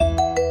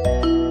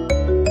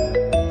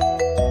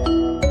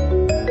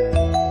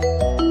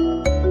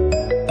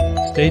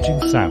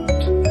Staging Sound,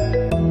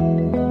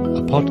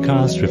 a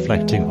podcast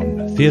reflecting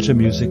on theatre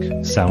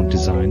music, sound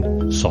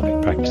design,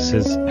 sonic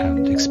practices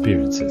and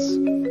experiences.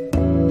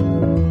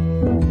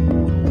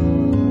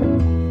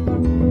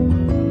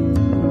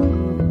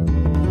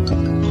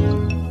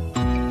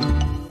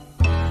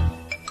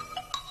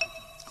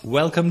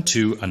 Welcome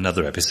to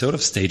another episode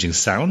of Staging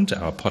Sound,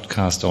 our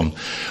podcast on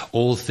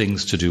all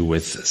things to do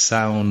with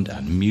sound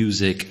and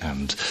music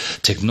and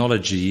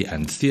technology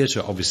and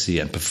theatre, obviously,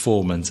 and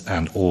performance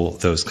and all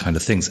those kind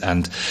of things.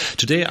 And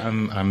today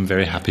I'm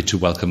very happy to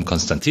welcome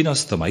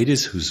Konstantinos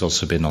Thomaidis, who's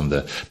also been on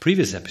the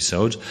previous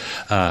episode,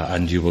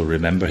 and you will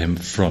remember him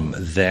from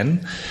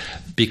then,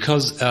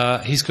 because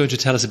he's going to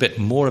tell us a bit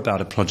more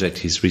about a project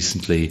he's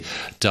recently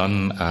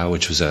done,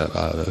 which was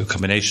a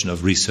combination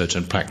of research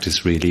and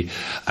practice, really,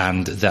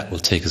 and that will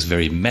take us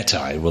very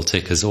meta. It will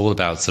take us all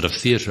about sort of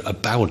theatre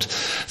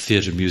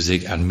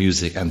music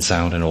and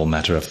sound and all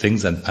matter of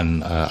things,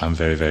 and I'm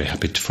very, very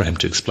happy for him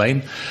to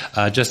explain.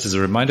 Just as a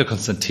reminder,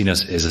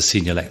 Konstantinos is a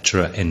senior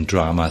lecturer in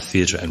drama,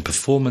 theatre and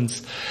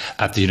performance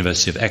at the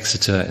University of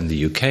Exeter in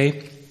the UK.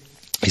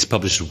 He's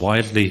published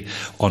widely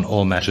on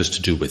all matters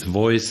to do with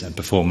voice and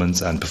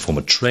performance and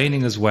performer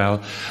training as well.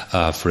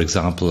 For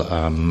example,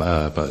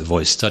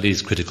 voice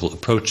studies, critical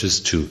approaches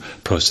to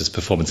process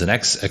performance and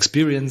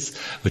experience,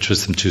 which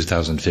was from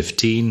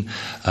 2015.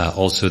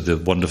 Also the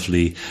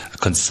wonderfully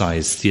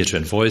concise Theatre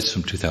and Voice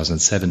from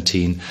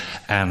 2017.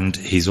 And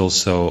he's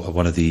also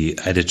one of the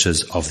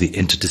editors of the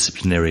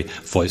Interdisciplinary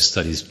Voice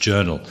Studies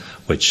Journal,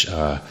 which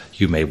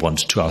you may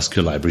want to ask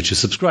your library to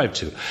subscribe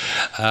to.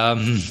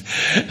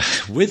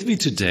 With me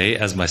today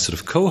as my sort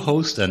of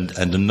co-host and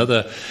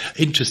another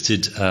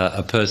interested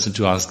person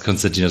to ask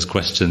Konstantinos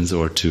questions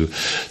or to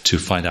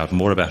find out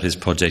more about his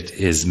project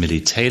is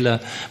Millie Taylor.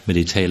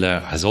 Millie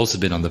Taylor has also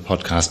been on the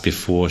podcast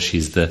before.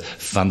 She's the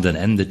Van den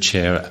Ende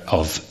Chair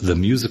of the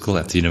Musical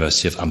at the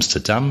University of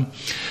Amsterdam.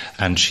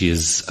 And she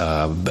has,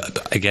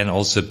 again,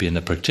 also been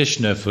a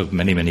practitioner for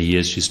many, many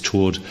years. She's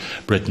toured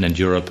Britain and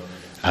Europe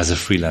as a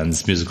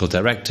freelance musical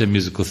director,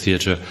 musical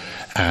theatre,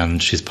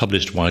 and she's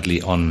published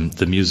widely on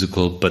the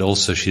musical, but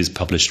also she's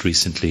published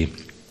recently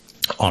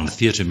on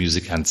theatre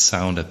music and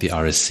sound at the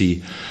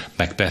RSC,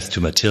 Macbeth to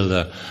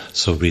Matilda.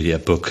 So really a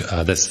book,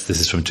 this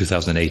is from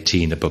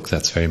 2018, a book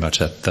that's very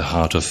much at the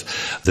heart of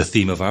the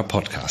theme of our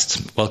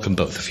podcast. Welcome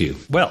both of you.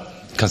 Well,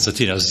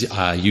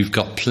 Konstantinos, you've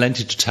got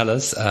plenty to tell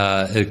us.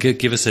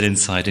 Give us an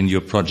insight in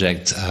your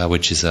project,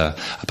 which is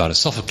about a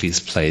Sophocles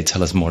play.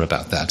 Tell us more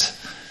about that.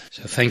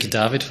 So thank you,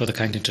 David, for the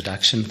kind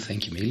introduction.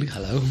 Thank you, Millie.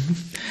 Hello.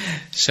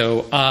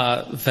 So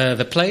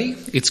the play,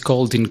 it's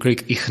called in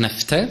Greek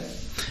ICHNEUTAI.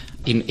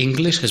 In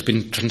English has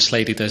been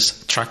translated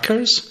as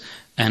Trackers,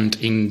 and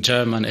in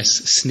German as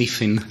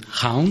Sniffing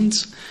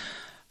Hounds.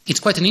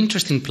 It's quite an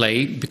interesting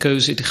play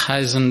because it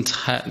hasn't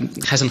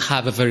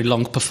had a very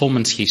long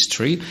performance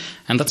history,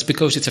 and that's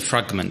because it's a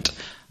fragment.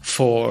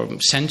 For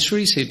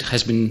centuries it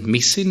has been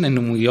missing,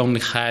 and we only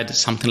had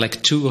something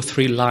like 2 or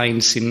 3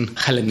 lines in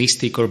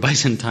Hellenistic or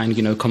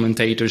Byzantine,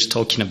 commentators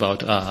talking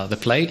about the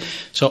play.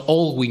 So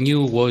all we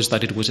knew was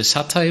that it was a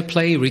satire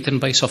play written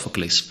by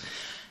Sophocles.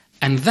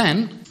 And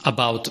then,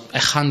 about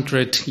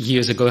 110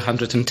 years ago,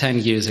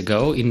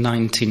 between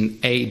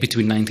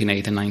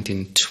 1908 and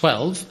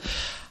 1912,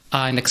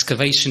 an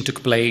excavation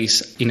took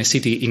place in a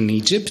city in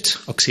Egypt,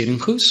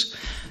 Oxyrhynchus.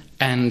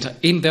 And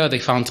in there they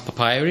found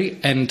papyri,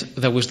 and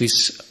there was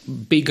this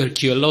big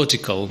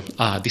archaeological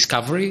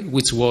discovery,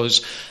 which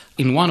was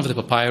in one of the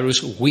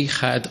papyrus we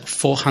had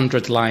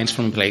 400 lines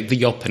from the play,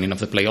 the opening of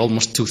the play,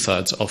 almost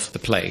 2/3 of the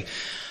play.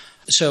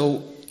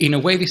 So in a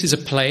way this is a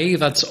play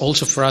that's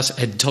also for us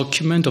a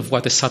document of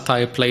what a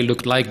satire play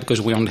looked like,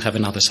 because we only have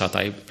another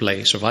satire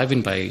play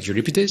surviving by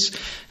Euripides,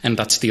 and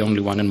that's the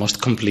only one and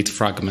most complete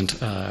fragment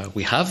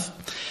we have.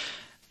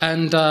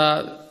 And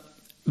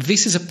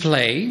this is a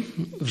play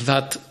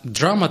that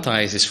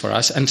dramatizes for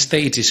us and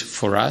stages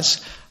for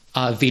us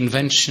the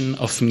invention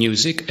of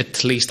music,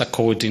 at least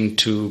according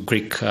to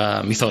Greek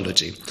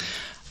mythology.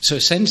 So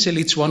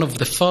essentially it's one of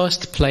the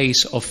first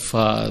plays of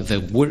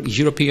the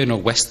European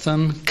or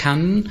Western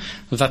canon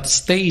that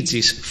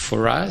stages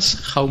for us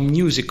how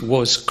music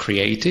was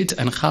created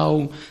and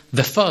how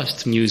the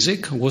first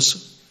music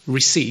was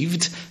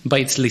received by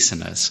its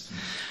listeners.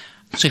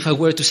 So if I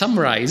were to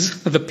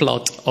summarize the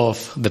plot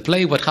of the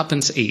play, what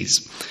happens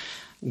is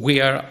we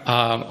are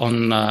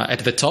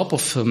at the top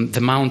of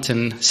the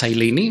mountain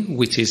Cyllene,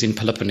 which is in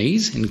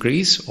Peloponnese, in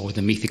Greece, or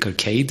the mythic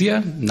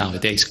Arcadia,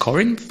 nowadays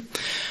Corinth.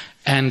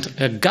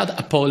 And god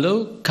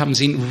Apollo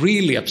comes in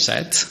really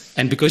upset,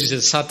 and because it's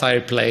a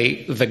satire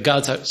play, the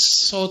gods are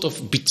sort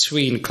of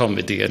between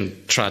comedy and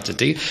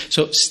tragedy.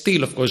 So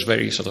still, of course,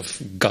 very sort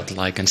of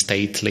godlike and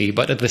stately,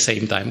 but at the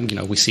same time,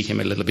 we see him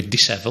a little bit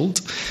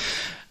disheveled.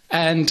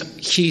 And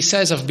he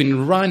says, I've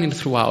been running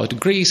throughout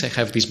Greece, I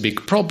have this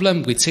big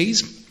problem, which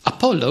is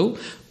Apollo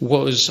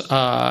was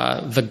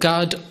the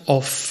god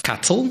of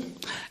cattle,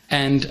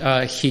 and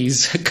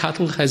his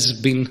cattle has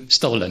been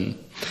stolen.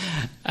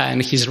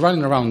 And he's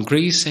running around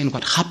Greece saying,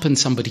 what happened?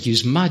 Somebody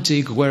used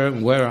magic.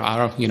 Where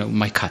are,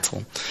 my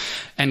cattle?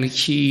 And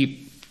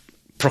he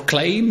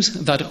proclaims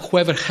that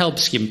whoever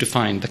helps him to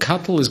find the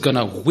cattle is going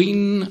to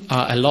win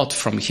a lot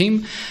from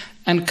him,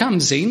 and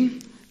comes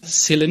in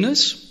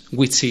Silenus,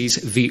 which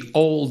is the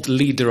old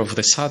leader of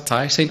the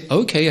satire, saying,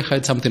 okay, I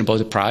heard something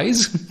about a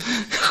prize.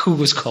 Who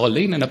was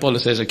calling? And Apollo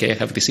says, okay, I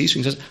have this issue.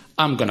 And he says,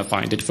 I'm going to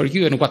find it for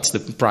you. And what's the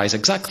prize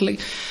exactly?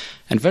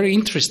 And very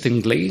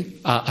interestingly,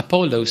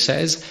 Apollo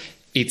says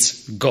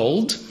it's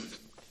gold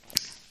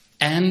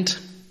and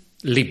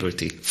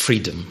liberty,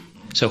 freedom.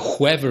 So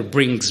whoever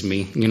brings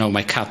me,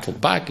 my cattle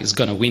back is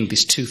going to win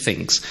these two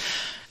things.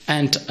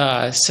 And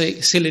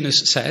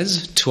Silenus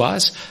says to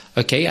us,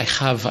 okay, I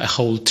have a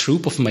whole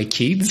troop of my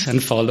kids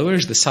and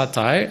followers, the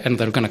satire, and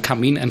they're going to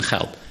come in and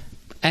help.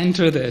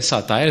 Enter the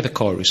satire, the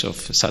chorus of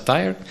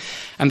satire,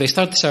 and they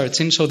start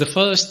searching. So the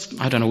first,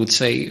 would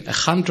say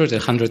 100,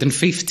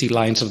 150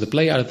 lines of the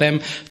play are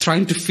them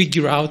trying to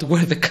figure out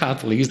where the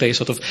cattle is. They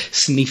sort of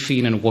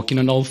sniffing and walking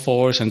on all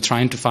fours and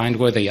trying to find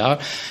where they are.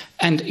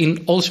 And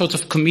in all sorts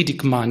of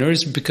comedic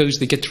manners, because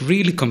they get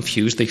really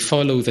confused, they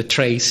follow the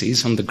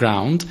traces on the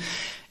ground.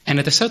 And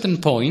at a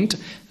certain point,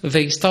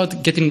 they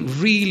start getting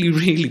really,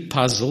 really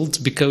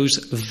puzzled because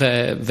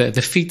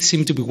the feet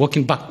seem to be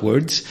walking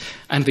backwards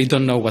and they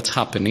don't know what's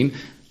happening.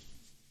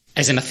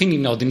 As an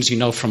Athenian audience, you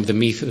know from the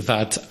myth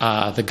that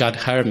the god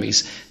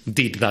Hermes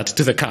did that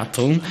to the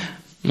cattle.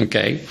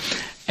 Okay.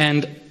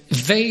 And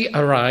they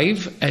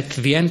arrive at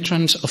the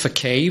entrance of a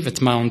cave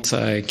at Mount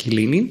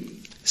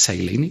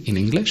Cyllene in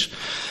English.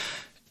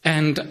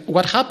 And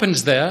what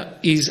happens there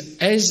is,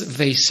 as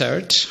they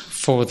search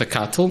for the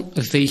cattle,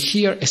 they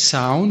hear a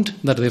sound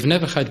that they've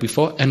never heard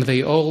before, and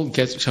they all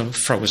get sort of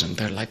frozen.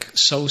 They're like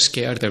so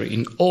scared, they're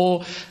in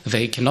awe,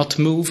 they cannot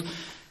move.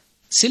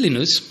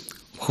 Silenus,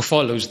 who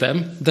follows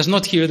them, does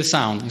not hear the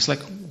sound. He's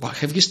like, why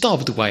have you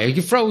stopped? Why are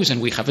you frozen?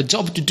 We have a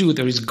job to do.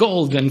 There is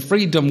gold and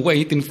freedom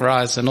waiting for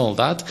us and all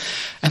that.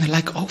 And they're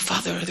like, oh,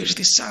 Father, there's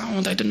this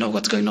sound. I don't know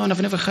what's going on.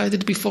 I've never heard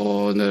it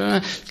before.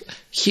 There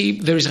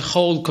is a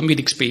whole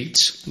comedic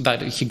speech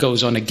that he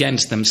goes on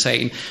against them,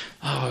 saying,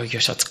 oh, you're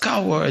such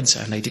cowards,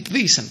 and I did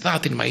this and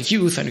that in my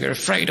youth, and you're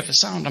afraid of a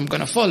sound. I'm going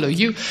to follow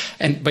you.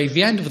 And by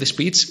the end of the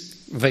speech,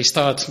 they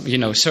start,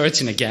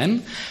 searching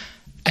again,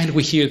 and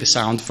we hear the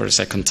sound for a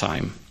second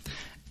time.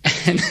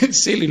 And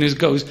Silenus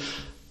goes,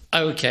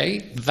 okay,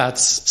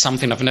 that's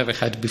something I've never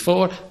had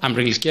before. I'm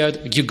really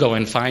scared. You go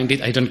and find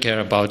it. I don't care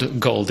about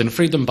gold and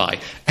freedom. Bye.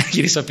 And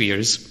he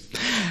disappears.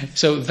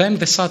 So then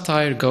the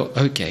satire go,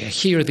 okay, I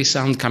hear this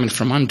sound coming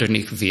from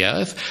underneath the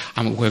earth.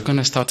 We're going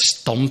to start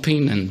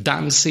stomping and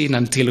dancing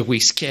until we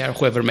scare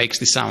whoever makes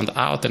the sound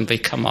out, and they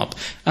come up.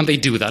 And they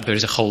do that.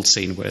 There's a whole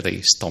scene where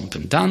they stomp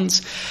and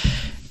dance.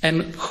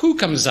 And who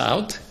comes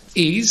out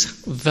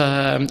is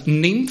the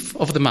nymph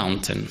of the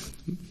mountain,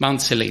 Mount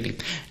Cyllene.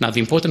 Now, the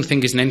important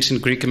thing is in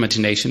ancient Greek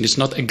imagination, it's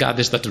not a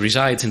goddess that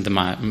resides in the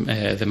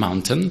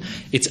mountain.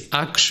 It's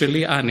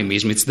actually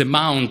animism. It's the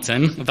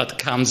mountain that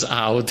comes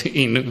out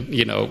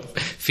in,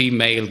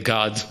 female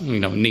god,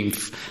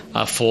 nymph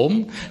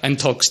form and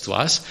talks to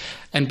us.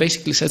 And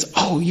basically says,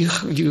 oh,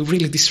 you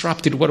really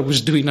disrupted what I was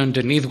doing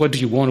underneath. What do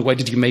you want? Why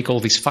did you make all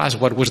this fuss?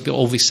 What was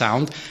all this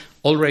sound?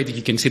 Already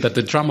you can see that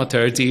the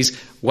dramaturgy is,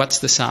 what's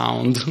the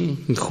sound?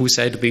 Who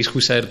said this? Who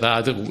said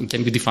that?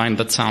 Can you define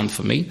that sound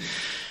for me?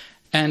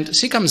 And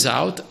she comes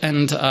out,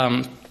 and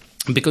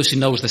because she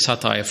knows the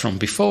satire from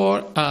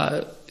before,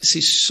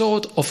 she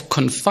sort of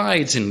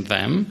confides in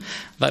them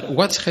that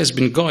what has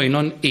been going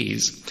on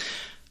is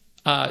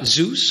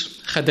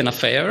Zeus had an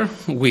affair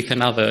with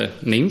another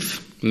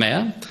nymph,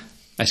 Mare,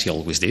 as he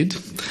always did. I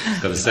was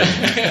going to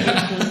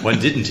say, when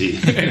didn't he?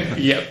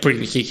 Yeah,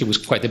 he was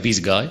quite a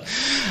busy guy.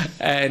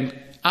 And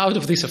out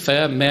of this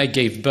affair, Mare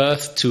gave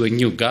birth to a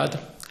new god,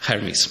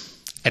 Hermes.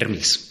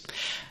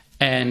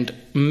 And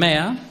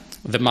Mare,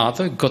 the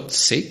mother, got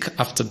sick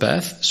after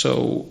birth,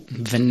 so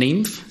the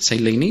nymph,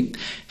 Cyllene,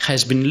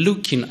 has been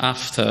looking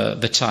after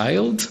the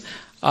child.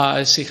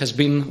 She has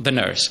been the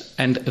nurse.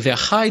 And they're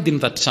hiding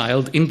that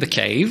child in the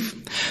cave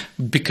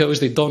because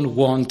they don't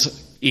want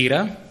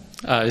Hera,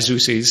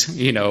 Zeus's,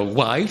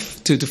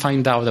 wife, to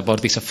find out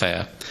about this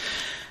affair.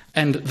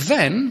 And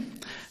then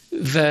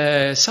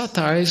the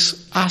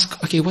satyrs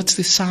ask, okay, what's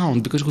this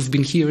sound? Because we've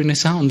been hearing a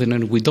sound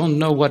and we don't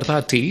know what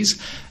that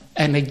is.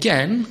 And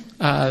again,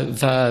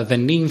 the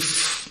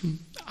nymph,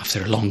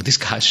 after a long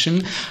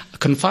discussion,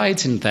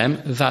 confides in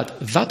them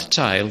that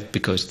child,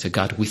 because it's a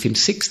god, within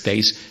 6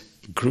 days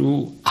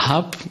grew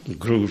up,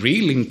 grew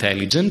really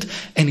intelligent,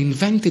 and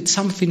invented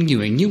something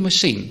new, a new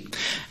machine.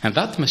 And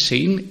that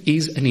machine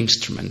is an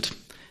instrument.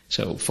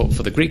 So for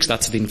the Greeks,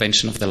 that's the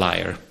invention of the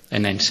lyre,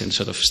 an ancient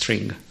sort of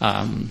string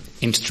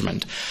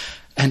instrument.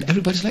 And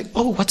everybody's like,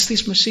 oh, what's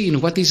this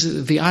machine? What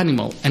is the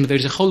animal? And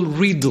there's a whole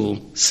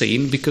riddle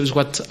scene, because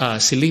what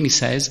Cyllene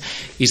says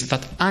is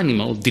that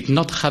animal did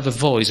not have a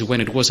voice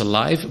when it was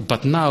alive,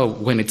 but now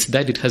when it's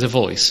dead, it has a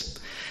voice.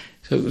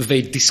 So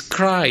they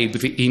describe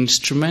the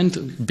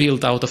instrument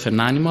built out of an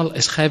animal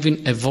as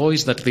having a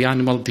voice that the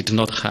animal did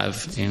not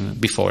have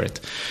before it.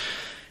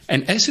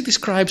 And as he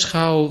describes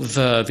how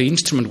the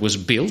instrument was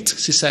built,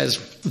 she says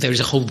there is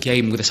a whole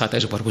game with the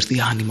satires of what was the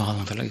animal,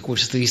 and they're like,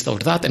 was this or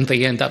that, and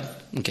they end up,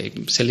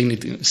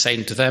 Cellini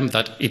saying to them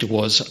that it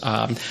was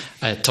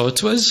a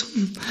tortoise,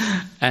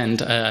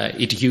 and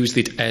it used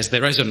it as the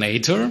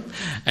resonator,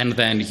 and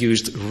then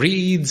used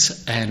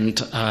reeds and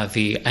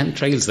the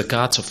entrails, the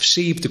guts of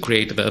sheep to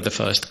create the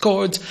first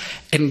chords,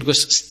 and it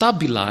was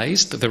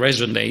stabilized, the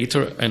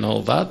resonator and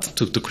all that,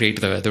 to create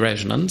the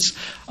resonance,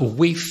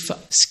 with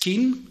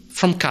skin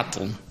from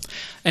cattle.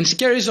 And she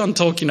carries on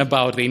talking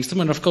about the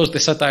instrument. Of course, the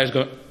satires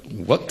go,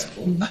 what?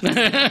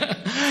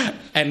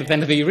 And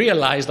then they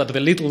realize that the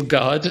little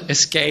god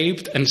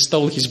escaped and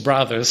stole his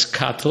brother's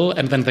cattle,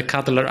 and then the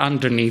cattle are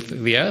underneath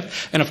the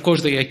earth. And of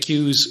course, they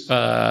accuse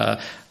the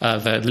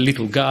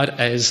little god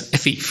as a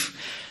thief.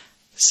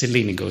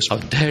 Cellini goes, how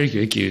dare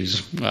you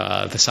accuse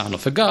the son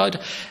of a god?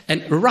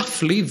 And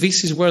roughly,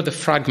 this is where the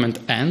fragment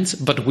ends,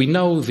 but we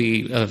know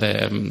the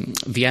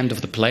end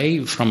of the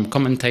play from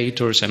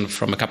commentators and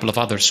from a couple of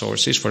other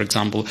sources. For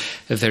example,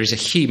 there is a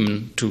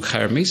hymn to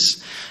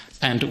Hermes,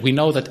 and we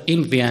know that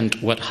in the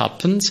end what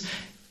happens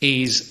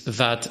is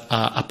that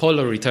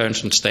Apollo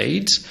returns on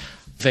stage.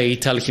 They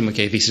tell him,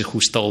 okay, this is who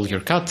stole your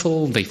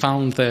cattle. They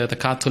found the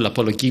cattle.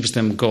 Apollo gives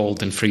them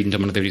gold and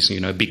freedom, and there is,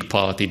 a big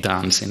party,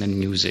 dancing and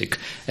music,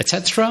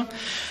 etc.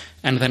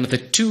 And then the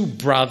two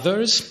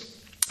brothers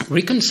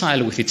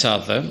reconcile with each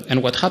other.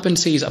 And what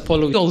happens is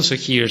Apollo also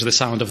hears the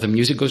sound of the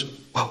music, goes,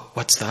 whoa,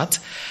 what's that?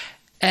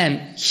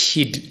 And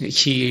he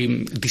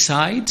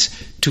decides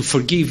to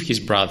forgive his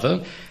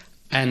brother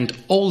and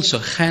also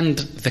hand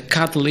the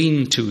cattle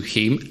in to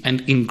him.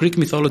 And in Greek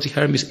mythology,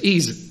 Hermes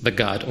is the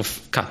god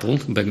of cattle,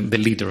 the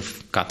leader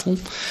of cattle.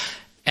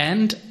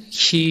 And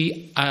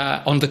he,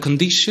 on the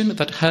condition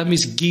that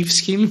Hermes gives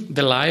him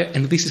the lyre,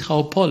 and this is how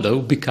Apollo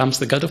becomes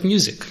the god of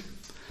music.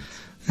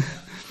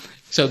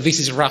 So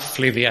this is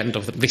roughly the end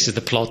this is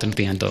the plot and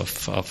the end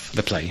of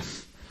the play.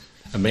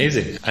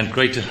 Amazing, and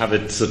great to have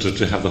it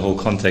to have the whole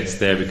context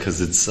there, because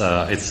it's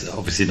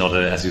obviously not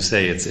as you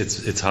say,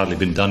 it's hardly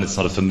been done. It's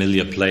not a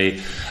familiar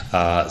play.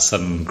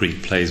 Some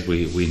Greek plays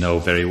we know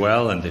very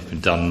well, and they've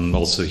been done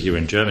also here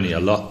in Germany a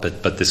lot.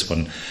 But this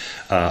one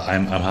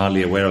I'm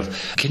hardly aware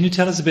of. Can you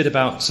tell us a bit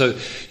about? So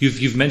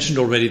you've mentioned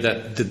already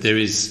that there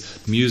is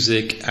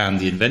music and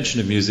the invention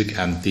of music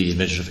and the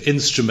invention of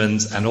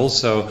instruments, and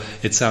also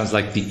it sounds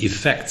like the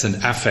effects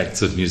and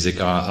affects of music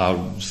are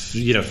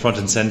front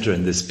and center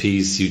in this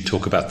piece. You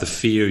talk about the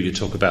fear. You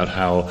talk about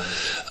how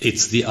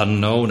it's the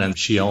unknown, and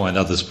Chion and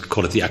others would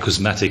call it the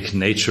acousmatic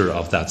nature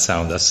of that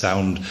sound, a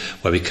sound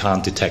where we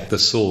can't detect the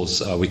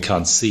source, we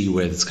can't see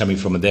where it's coming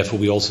from, and therefore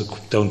we also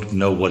don't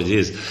know what it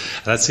is.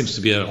 And that seems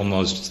to be an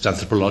almost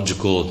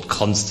anthropological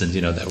constant,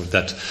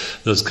 that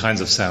those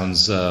kinds of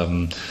sounds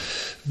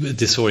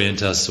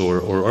disorient us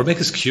or make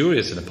us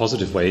curious in a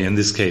positive way. In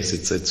this case,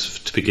 it's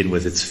to begin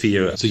with, it's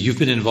fear. So you've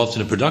been involved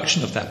in a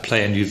production of that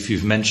play, and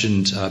you've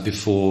mentioned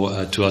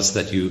before to us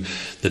that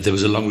there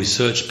was a long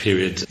research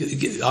period.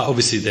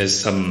 Obviously, there's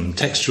some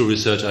textual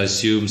research, I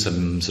assume,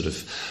 some sort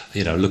of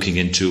looking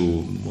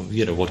into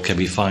what can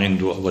we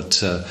find,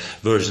 what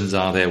versions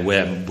are there,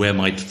 where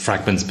might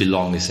fragments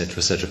belong, etc.,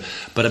 etc.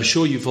 But I'm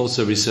sure you've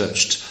also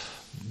researched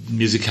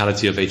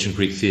musicality of ancient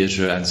Greek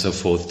theatre and so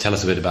forth. Tell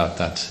us a bit about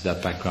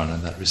that background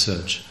and that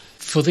research.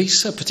 For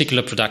this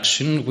particular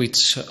production,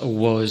 which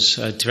was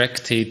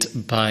directed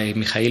by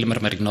Michail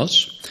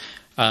Marmarinos,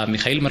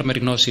 Michail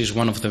Marmarinos is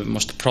one of the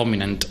most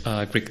prominent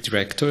Greek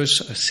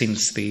directors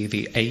since the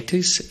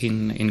 80s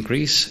in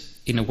Greece.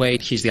 In a way,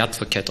 he's the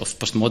advocate of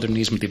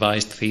postmodernism,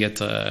 devised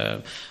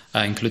theatre,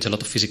 includes a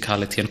lot of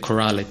physicality and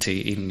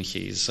chorality in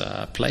his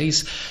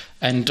plays.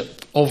 And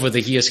over the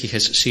years, he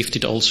has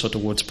shifted also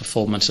towards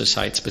performances,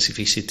 site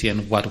specificity,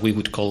 and what we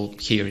would call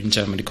here in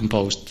Germany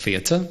composed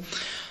theatre.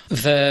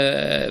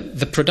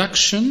 The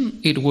production,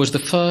 it was the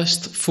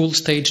first full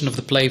staging of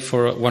the play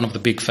for one of the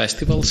big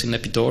festivals in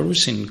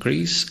Epidorus in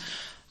Greece.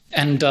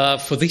 And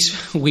for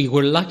this, we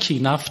were lucky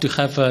enough to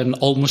have an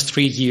almost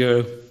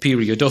 3-year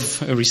period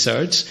of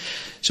research.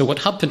 So what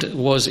happened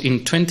was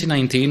in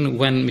 2019,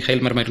 when Michail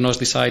Marmarinos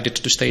decided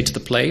to stage the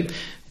play,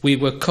 we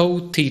were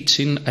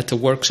co-teaching at a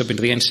workshop in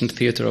the Ancient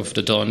Theatre of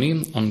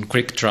Dodoni on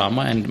Greek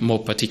drama, and more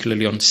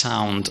particularly on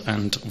sound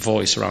and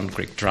voice around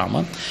Greek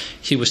drama.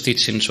 He was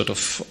teaching sort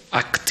of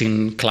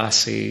acting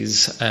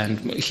classes, and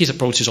his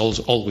approach is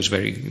always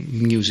very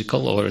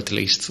musical, or at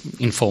least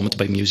informed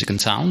by music and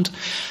sound.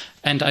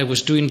 And I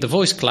was doing the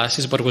voice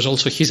classes, but was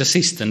also his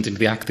assistant in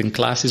the acting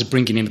classes,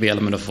 bringing in the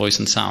element of voice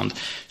and sound.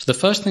 So the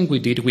first thing we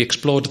did, we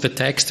explored the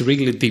text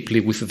really deeply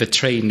with the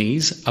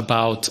trainees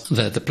about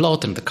the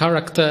plot and the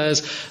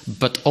characters,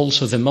 but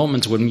also the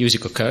moments where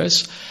music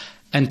occurs.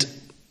 And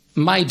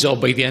my job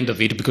by the end of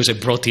it, because I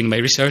brought in my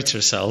researcher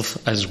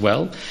self as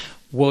well,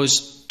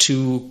 was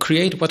to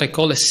create what I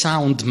call a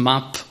sound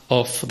map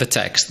of the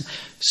text.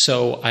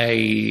 So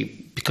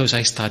because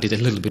I studied a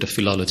little bit of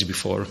philology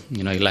before,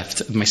 I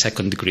left, my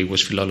second degree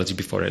was philology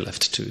before I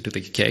left to the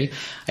UK.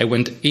 I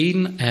went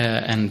in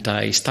and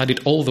I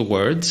studied all the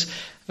words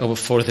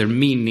for their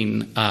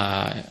meaning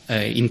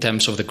in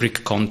terms of the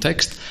Greek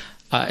context,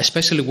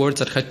 especially words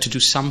that had to do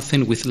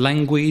something with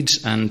language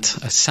and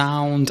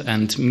sound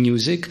and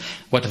music,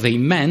 what they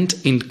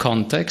meant in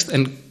context,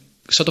 and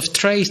sort of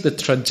trace the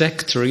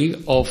trajectory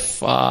of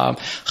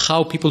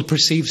how people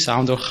perceive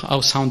sound or how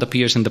sound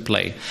appears in the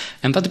play.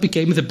 And that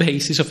became the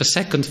basis of a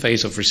second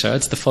phase of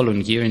research the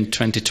following year in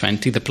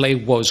 2020. The play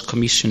was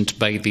commissioned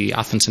by the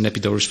Athens and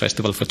Epidaurus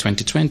Festival for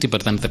 2020,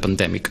 but then the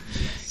pandemic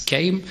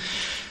came.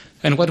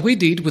 And what we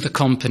did with the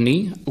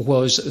company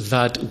was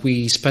that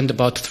we spent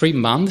about 3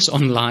 months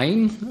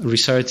online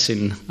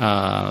researching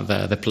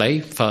the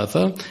play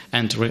further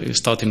and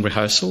starting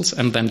rehearsals.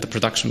 And then the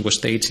production was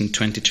staged in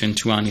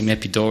 2021 in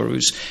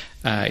Epidaurus.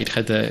 It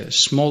had a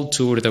small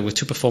tour. There were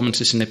 2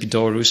 performances in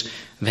Epidaurus.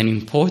 Then,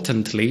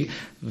 importantly,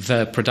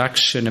 the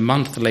production a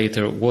month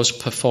later was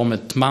performed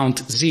at Mount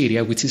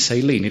Zyria, which is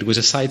Cyllene. It was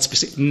a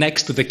site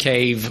next to the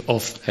cave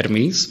of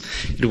Hermes.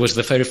 It was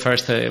the very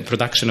first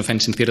production of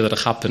ancient theatre that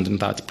happened in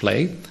that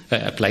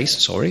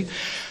place.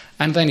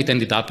 And then it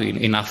ended up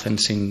in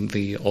Athens in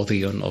the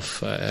Odeon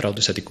of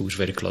Rhodus Atticus,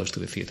 very close to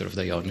the theatre of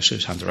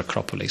Dionysus under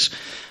Acropolis.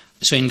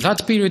 So in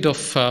that period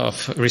of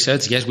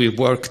research, yes, we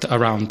worked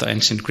around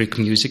ancient Greek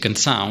music and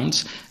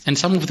sounds, and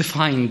some of the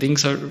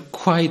findings are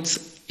quite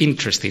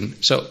interesting.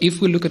 So if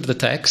we look at the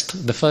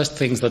text, the first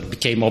things that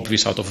became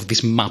obvious out of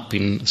this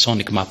mapping,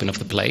 sonic mapping of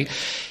the play,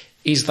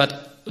 is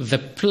that the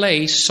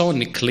play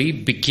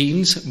sonically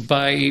begins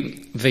by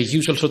the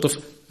usual sort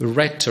of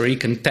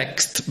rhetoric and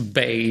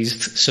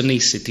text-based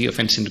sonicity of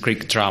ancient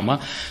Greek drama.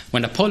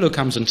 When Apollo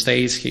comes on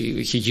stage,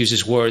 he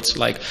uses words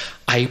like,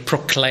 I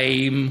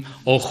proclaim,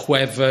 or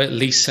whoever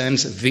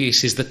listens,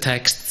 this is the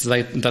text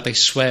that I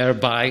swear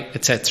by,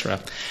 etc.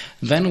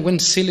 Then when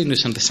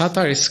Silenus and the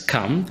satires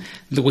come,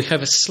 we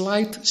have a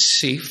slight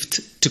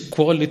shift to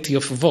quality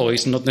of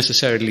voice, not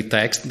necessarily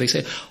text. They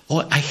say,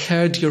 oh, I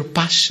heard your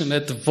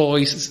passionate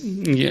voice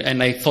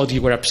and I thought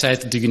you were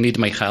upset. Do you need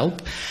my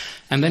help?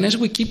 And then as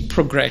we keep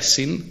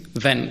progressing,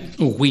 then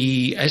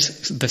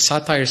as the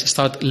satires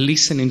start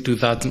listening to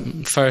that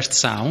first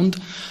sound,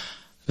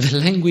 the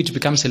language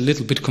becomes a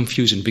little bit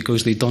confusing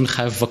because they don't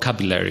have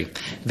vocabulary.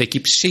 They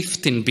keep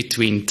shifting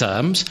between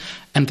terms,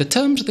 and the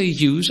terms they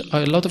use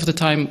are a lot of the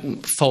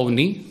time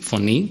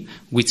phony,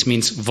 which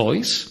means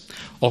voice,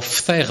 or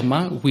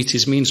phtherma,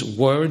 which means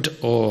word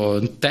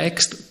or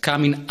text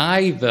coming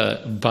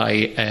either by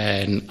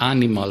an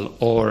animal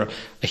or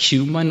a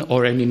human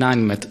or an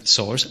inanimate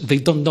source. They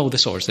don't know the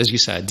source, as you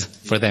said.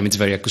 For them, it's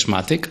very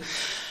acousmatic.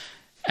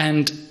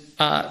 And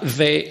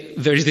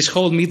there is this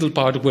whole middle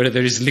part where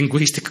there is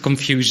linguistic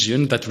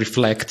confusion that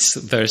reflects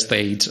their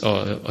state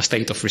or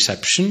state of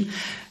reception.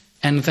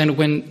 And then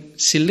when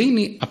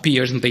Cyllene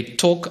appears and they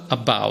talk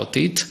about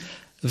it,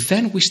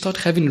 then we start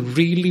having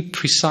really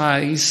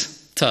precise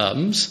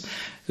terms.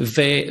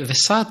 The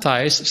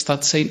satires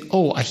start saying,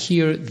 oh, I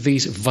hear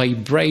this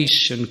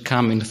vibration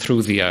coming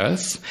through the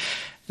earth.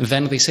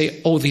 Then they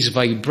say, oh, this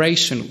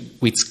vibration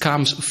which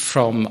comes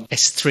from a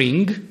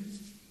string,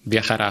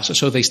 diacharasso.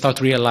 So they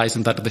start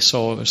realizing that the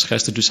source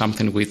has to do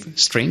something with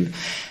string.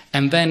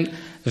 And then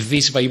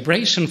this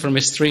vibration from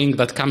a string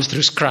that comes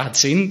through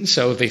scratching,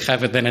 so they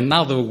have then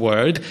another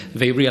word.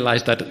 They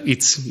realize that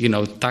it's,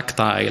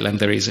 tactile and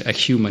there is a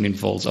human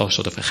involved, or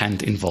sort of a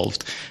hand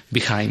involved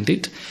behind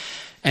it.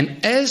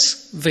 And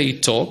as they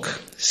talk,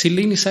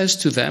 Cyllene says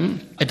to them,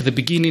 at the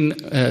beginning,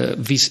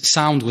 this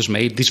sound was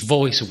made, this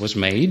voice was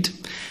made,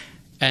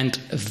 and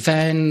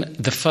then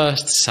the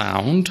first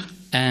sound,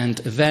 and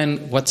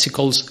then what she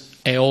calls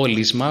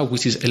eolisma,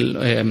 which is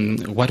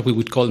what we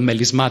would call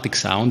melismatic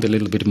sound, a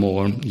little bit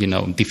more,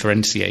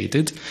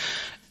 differentiated.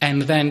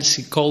 And then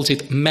she calls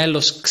it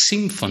melos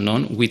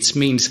symphonon, which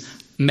means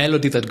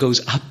melody that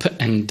goes up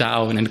and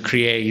down and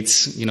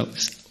creates,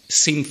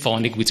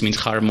 symphonic, which means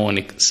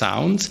harmonic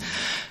sounds.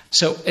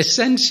 So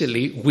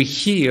essentially, we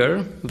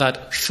hear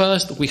that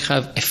first we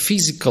have a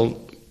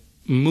physical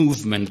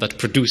movement that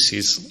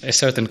produces a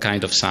certain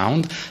kind of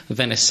sound,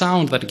 then a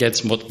sound that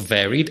gets more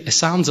varied, a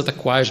sound that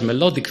acquires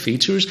melodic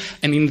features,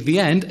 and in the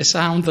end, a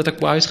sound that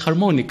acquires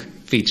harmonic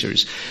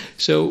features.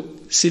 So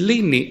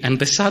Cyllene and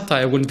the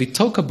satire, when they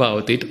talk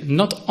about it,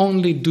 not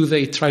only do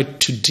they try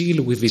to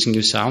deal with this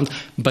new sound,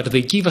 but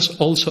they give us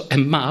also a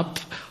map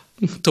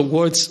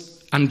towards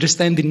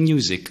understanding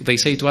music. They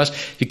say to us,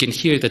 you can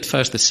hear it at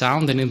first the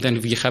sound, and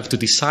then you have to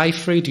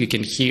decipher it. You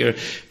can hear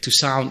to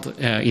sound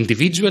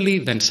individually,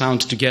 then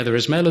sound together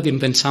as melody, and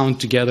then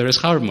sound together as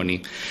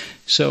harmony.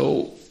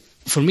 So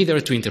for me, there are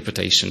 2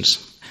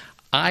 interpretations.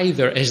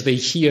 Either as they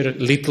hear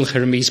little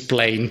Hermes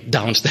playing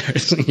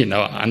downstairs,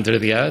 under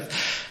the earth,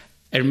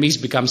 Hermes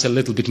becomes a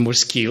little bit more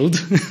skilled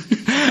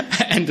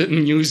and the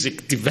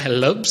music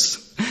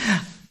develops,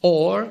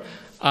 or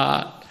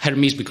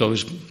Hermes,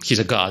 because he's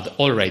a god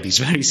already, is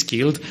very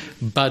skilled,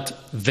 but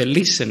the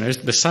listeners,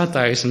 the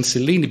satires and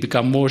Cyllene,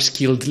 become more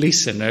skilled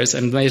listeners,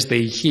 and as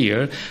they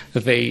hear,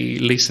 they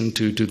listen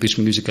to this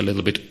music a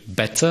little bit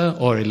better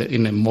or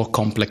in a more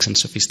complex and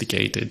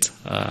sophisticated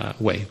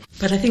way.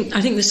 But I think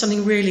there's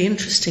something really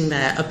interesting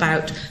there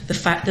about the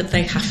fact that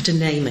they have to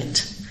name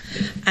it.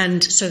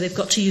 And so they've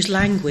got to use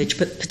language,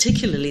 but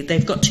particularly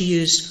they've got to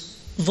use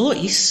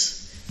voice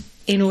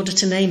in order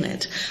to name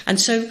it. And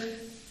so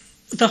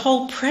the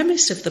whole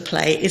premise of the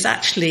play is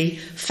actually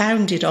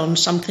founded on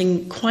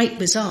something quite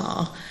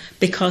bizarre,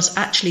 because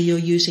actually you're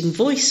using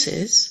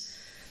voices,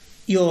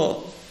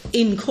 you're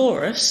in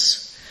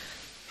chorus,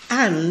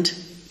 and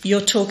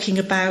you're talking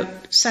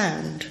about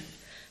sound.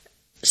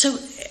 So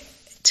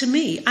to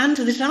me, and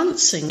the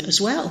dancing as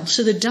well.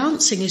 So the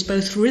dancing is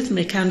both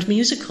rhythmic and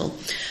musical.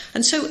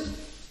 And so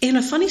in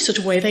a funny sort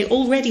of way, they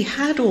already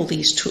had all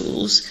these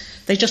tools,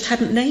 they just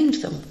hadn't named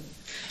them.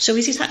 So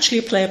is it actually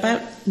a play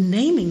about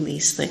naming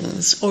these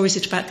things, or is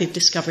it about the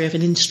discovery of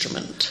an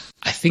instrument?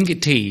 I think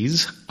it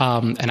is,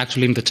 and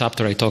actually in the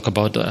chapter I talk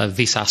about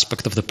this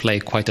aspect of the play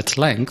quite at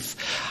length.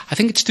 I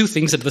think it's two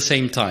things at the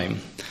same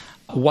time.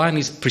 One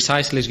is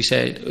precisely, as you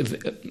said,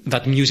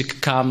 that music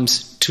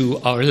comes to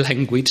our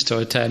language, to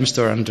our terms,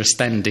 to our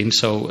understanding,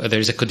 so there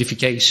is a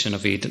codification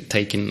of it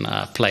taking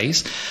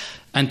place.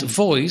 And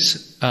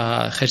voice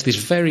has this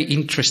very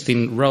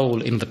interesting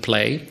role in the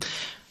play,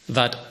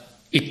 that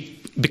it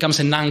becomes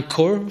an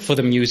anchor for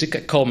the music,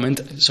 a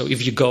comment. So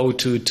if you go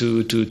to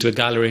a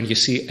gallery and you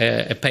see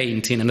a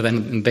painting, and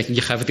then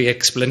you have the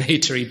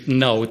explanatory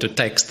note or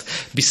text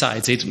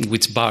besides it,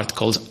 which Barthes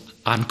calls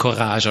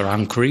anchorage or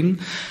anchoring,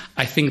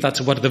 I think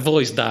that's what the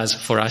voice does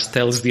for us,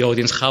 tells the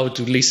audience how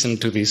to listen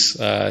to this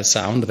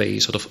sound. They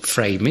sort of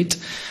frame it.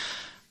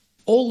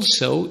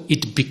 Also,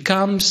 it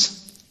becomes,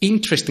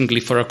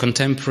 interestingly for our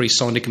contemporary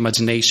sonic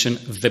imagination,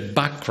 the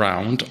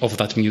background of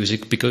that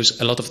music, because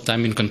a lot of the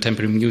time in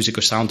contemporary music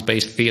or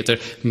sound-based theatre,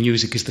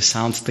 music is the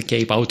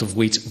soundscape out of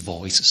which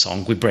voice,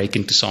 song, we break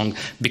into song,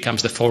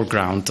 becomes the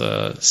foreground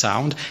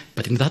sound.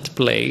 But in that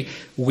play,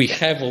 we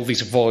have all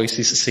these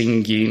voices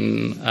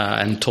singing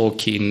and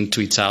talking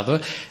to each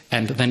other,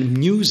 and then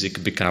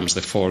music becomes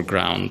the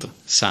foreground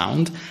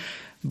sound.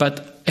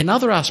 But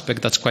another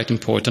aspect that's quite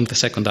important, the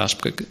second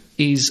aspect,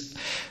 is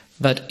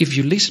that if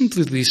you listen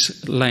to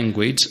this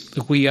language,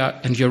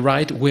 and you're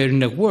right, we're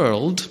in a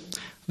world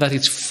that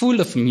is full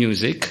of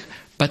music,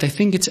 but I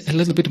think it's a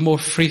little bit more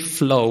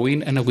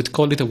free-flowing, and I would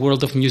call it a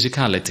world of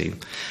musicality.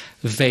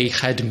 They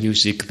had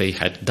music, they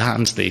had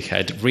dance, they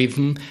had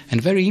rhythm,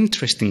 and very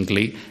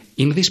interestingly,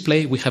 in this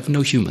play we have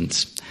no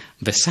humans.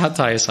 The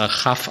satyrs are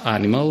half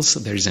animals,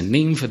 there is a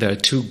nymph, there are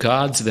two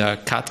gods, there are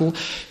cattle.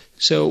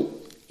 So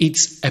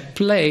it's a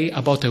play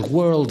about a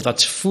world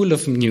that's full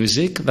of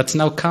music that's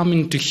now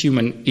coming to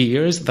human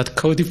ears, that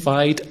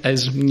codified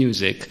as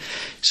music.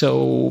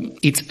 So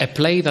it's a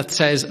play that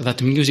says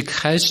that music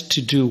has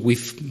to do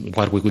with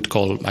what we would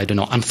call,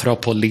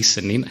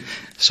 anthropo-listening,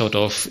 sort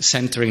of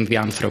centering the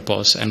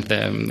anthropos and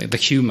the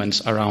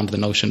humans around the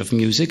notion of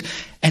music,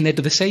 and at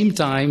the same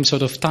time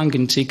sort of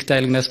tongue-in-cheek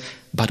telling us,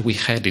 but we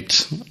had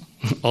it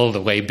all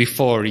the way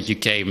before you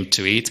came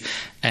to it,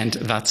 and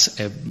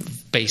that's a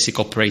basic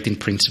operating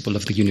principle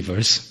of the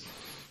universe.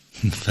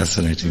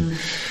 Fascinating.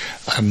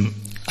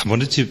 I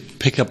wanted to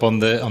pick up on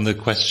the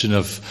question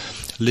of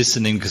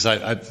listening, because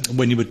I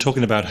when you were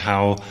talking about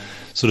how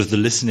sort of the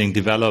listening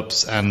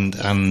develops and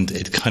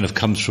it kind of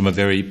comes from a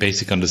very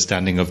basic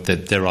understanding of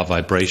that there are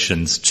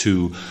vibrations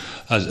to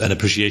an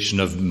appreciation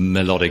of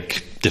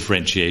melodic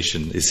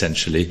differentiation,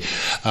 essentially.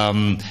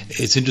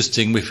 It's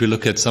interesting if you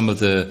look at some of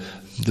the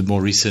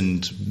more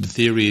recent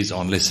theories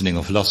on listening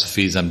or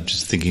philosophies. I'm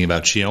just thinking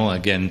about Chion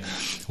again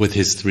with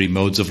his 3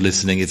 modes of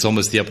listening. It's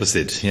almost the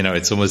opposite.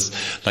 It's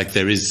almost like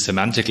there is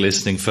semantic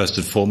listening first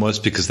and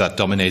foremost, because that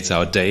dominates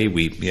our day.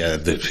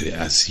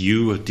 As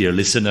you, dear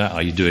listener,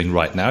 are you doing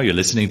right now? You're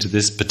listening to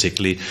this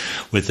particularly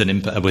with an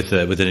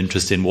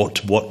interest in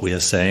what we are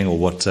saying or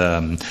what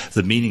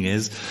the meaning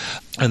is.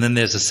 And then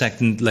there's a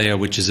second layer,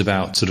 which is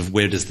about sort of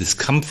where does this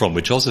come from,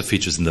 which also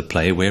features in the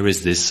play. Where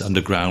is this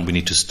underground? We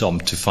need to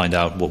stomp to find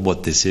out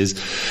what this is.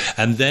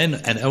 And then,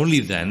 and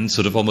only then,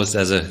 sort of almost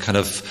as a kind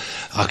of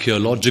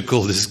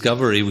archaeological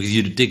discovery,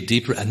 you dig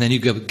deeper, and then you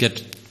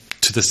get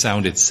to the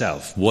sound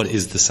itself. What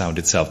is the sound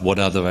itself? What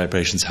are the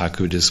vibrations? How could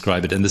we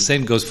describe it? And the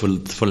same goes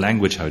for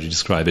language. How do you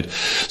describe it?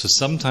 So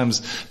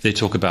sometimes they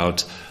talk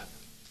about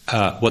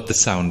what the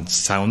sound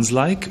sounds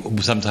like.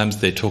 Sometimes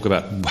they talk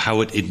about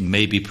how it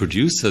may be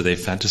produced, so they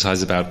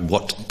fantasize about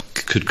what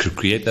could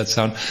create that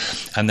sound.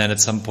 And then at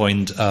some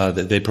point,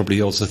 they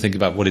probably also think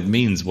about what it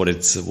means, what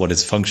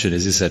its function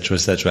is, etc.,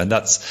 etc. And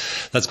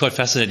that's quite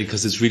fascinating,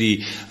 because it's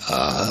really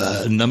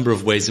a number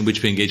of ways in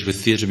which we engage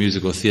with theatre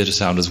music or theatre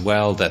sound as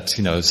well. That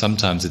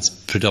sometimes it's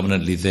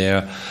predominantly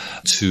there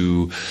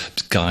to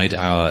guide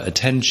our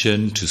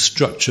attention, to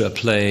structure a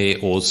play,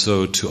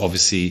 also to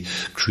obviously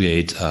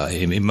create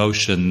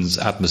emotions,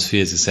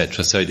 atmospheres,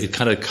 etc. So it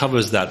kind of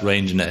covers that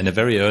range in a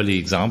very early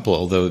example,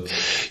 although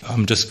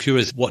I'm just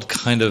curious what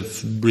kind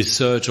of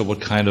research or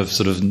what kind of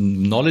sort of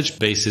knowledge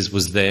basis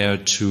was there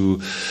to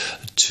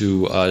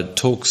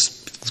talk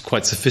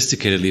quite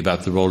sophisticatedly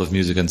about the role of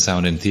music and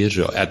sound in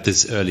theatre at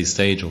this early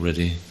stage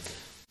already.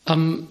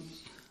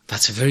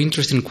 That's a very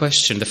interesting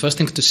question. The first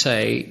thing to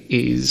say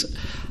is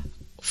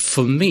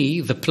For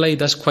me, the play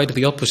does quite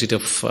the opposite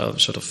of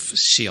sort of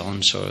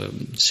Sion's or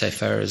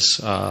Sefer's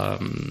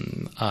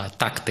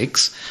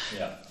tactics.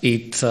 Yeah.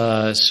 It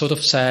sort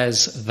of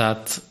says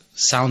that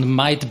sound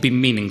might be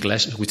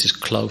meaningless, which is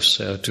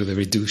closer to the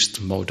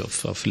reduced mode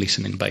of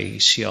listening by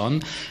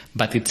Sion,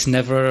 but it's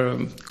never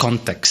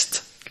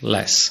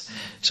contextless.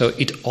 So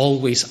it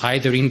always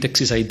either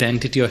indexes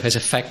identity or has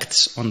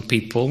effects on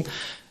people.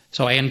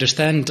 So I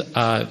understand,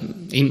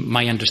 in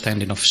my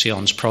understanding of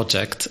Sion's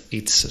project,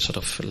 it's sort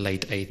of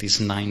late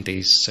 80s,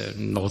 90s,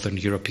 Northern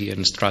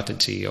European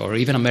strategy, or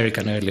even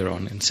American earlier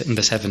on in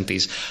the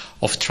 70s,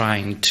 of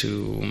trying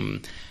to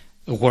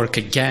work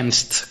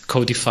against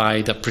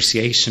codified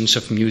appreciations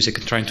of music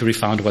and trying to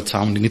refound what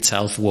sound in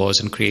itself was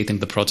and creating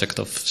the project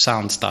of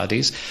sound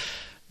studies.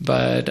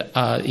 But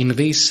in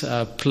this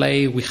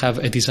play, we have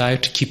a desire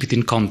to keep it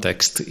in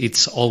context.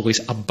 It's always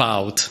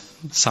about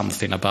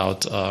something,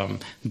 about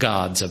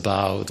gods,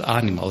 about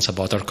animals,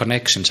 about our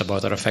connections,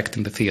 about our effect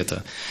in the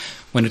theatre.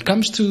 When it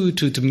comes to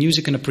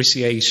music and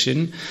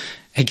appreciation,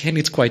 again,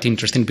 it's quite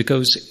interesting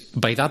because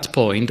by that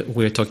point,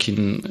 we're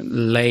talking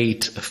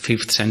late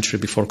 5th century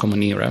before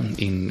Common Era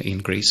in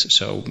Greece.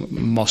 So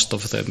most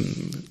of the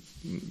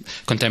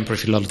contemporary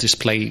philologists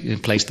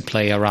place the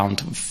play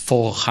around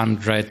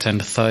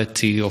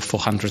 430 or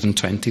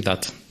 420,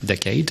 that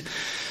decade.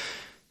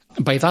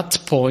 By that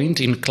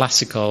point, in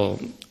classical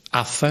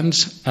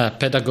Athens,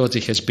 pedagogy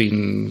has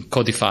been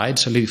codified,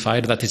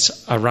 solidified, that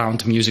it's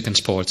around music and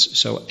sports.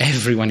 So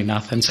everyone in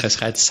Athens has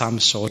had some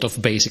sort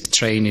of basic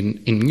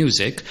training in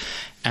music,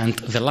 and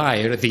the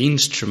lyre, the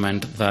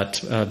instrument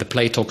that the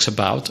play talks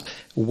about,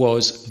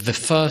 was the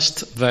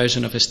first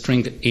version of a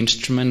string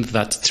instrument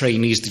that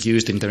trainees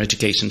used in their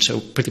education. So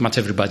pretty much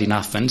everybody in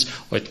Athens,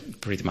 or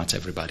pretty much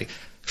everybody,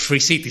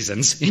 free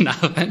citizens in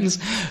Athens,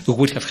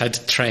 would have had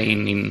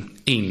training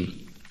in.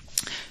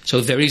 So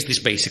there is this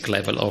basic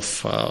level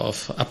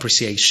of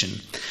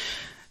appreciation.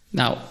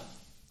 Now,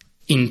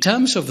 in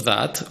terms of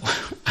that,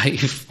 I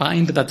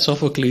find that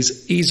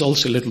Sophocles is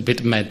also a little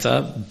bit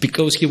meta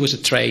because he was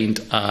a trained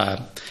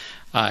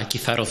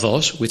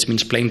kitharodos, which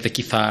means playing the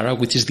kithara,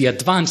 which is the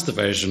advanced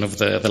version of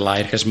the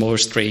lyre. It has more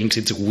strings,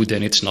 it's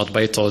wooden, it's not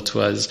by a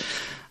tortoise,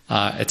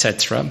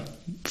 etc.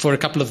 For a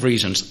couple of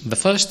reasons. The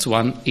first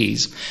one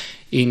is,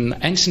 in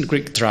ancient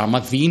Greek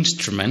drama, the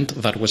instrument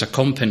that was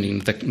accompanying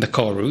the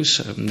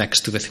chorus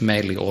next to the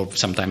thymele, or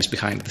sometimes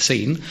behind the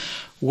scene,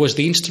 was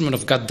the instrument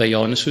of god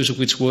Dionysus,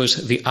 which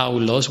was the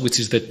aulos, which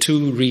is the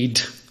two-reed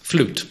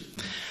flute.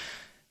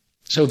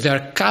 So there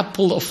are a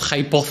couple of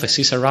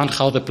hypotheses around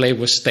how the play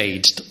was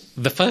staged.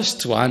 The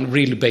first one,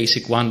 really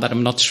basic one, that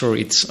I'm not sure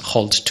it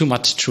holds too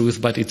much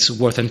truth, but it's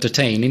worth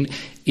entertaining,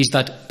 is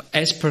that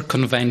as per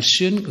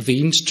convention, the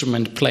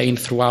instrument playing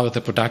throughout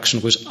the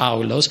production was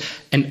aulos,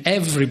 and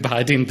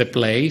everybody in the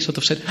play sort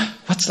of said,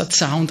 "What's that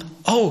sound?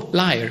 Oh,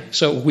 lyre."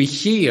 So we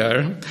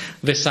hear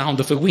the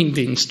sound of a wind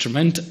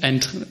instrument,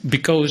 and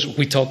because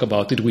we talk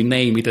about it, we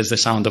name it as the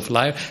sound of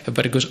lyre,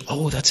 everybody goes,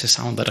 "Oh, that's a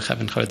sound that I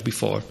haven't heard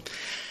before."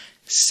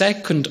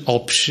 Second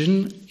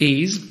option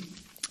is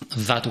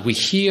that we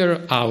hear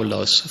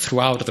aulos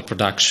throughout the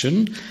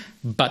production,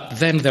 but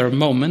then there are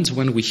moments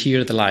when we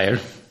hear the lyre.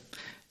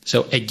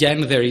 So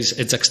again, there is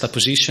a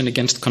juxtaposition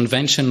against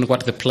convention and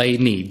what the play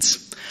needs.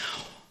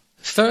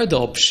 Third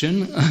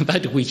option,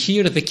 that we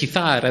hear the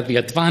kithara, the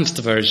advanced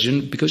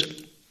version, because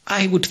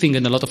I would think,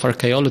 and a lot of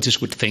archaeologists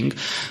would think,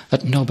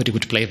 that nobody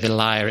would play the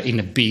lyre in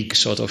a big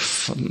sort of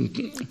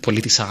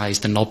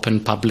politicized and open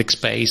public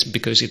space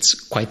because it's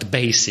quite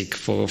basic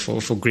for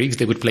Greeks.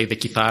 They would play the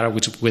kithara,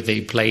 where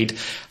they played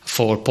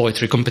for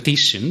poetry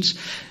competitions.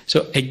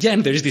 So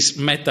again, there is this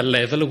meta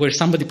level where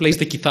somebody plays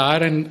the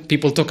kithara and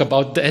people talk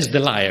about as the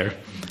lyre,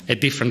 a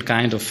different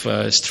kind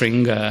of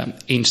string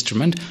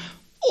instrument.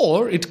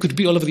 Or it could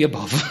be all of the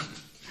above.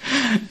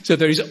 So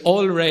there is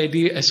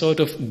already a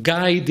sort of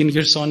guide in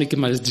your sonic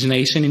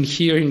imagination in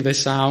hearing the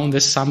sound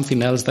as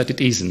something else that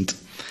it isn't.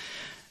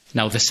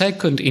 Now, the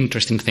second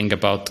interesting thing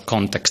about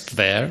context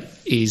there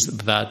is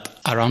that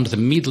around the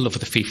middle of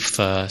the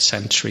 5th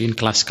century in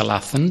classical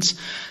Athens,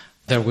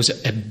 there was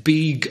a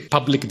big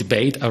public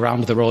debate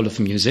around the role of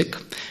music,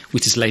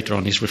 which is later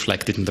on is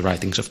reflected in the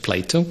writings of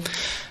Plato.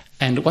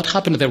 And what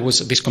happened, there was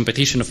this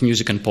competition of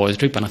music and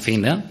poetry,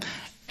 Panathenaea,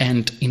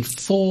 and in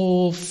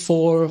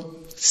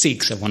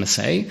 446, I want to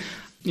say,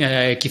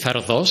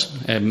 Kitharodos,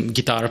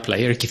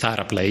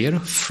 kithara player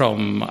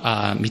from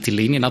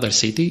Mytilene, another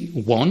city,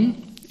 won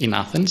in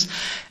Athens,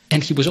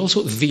 and he was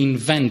also the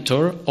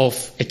inventor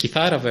of a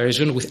kithara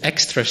version with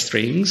extra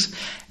strings,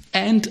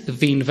 and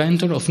the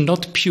inventor of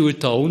not pure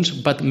tones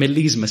but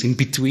melismas, in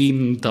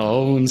between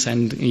tones,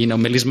 and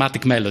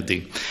melismatic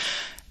melody.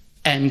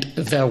 And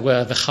there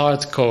were the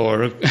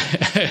hardcore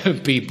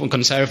people,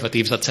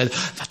 conservatives, that said,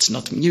 that's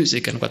not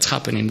music and what's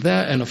happening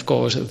there. And of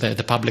course,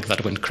 the public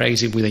that went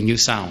crazy with a new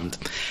sound.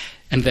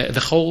 And the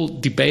whole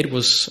debate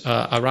was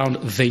around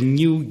the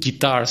new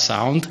guitar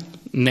sound,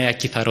 nea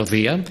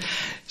kitharodia.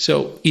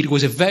 So it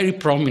was a very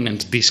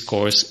prominent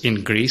discourse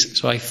in Greece.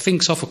 So I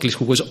think Sophocles,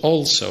 who was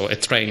also a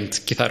trained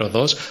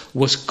kitharodos,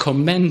 was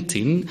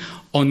commenting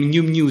on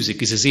new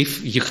music. It's as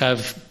if you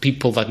have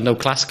people that know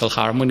classical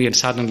harmony and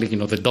suddenly,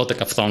 the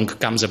dodekaphthong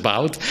comes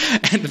about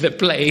and the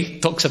play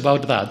talks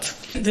about that.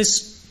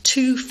 There's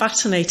two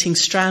fascinating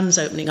strands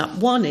opening up.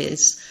 One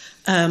is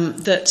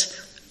that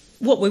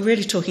what we're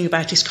really talking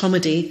about is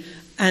comedy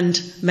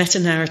and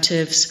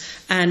meta-narratives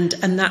and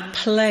that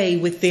play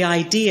with the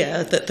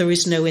idea that there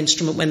is no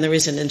instrument when there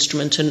is an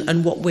instrument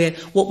and what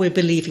we're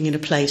believing in a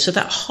play. So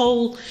that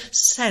whole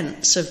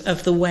sense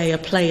of the way a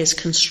play is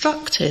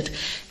constructed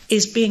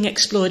is being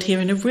explored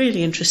here in a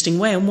really interesting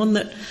way, and one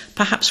that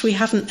perhaps we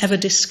haven't ever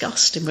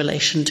discussed in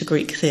relation to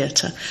Greek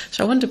theatre.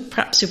 So I wonder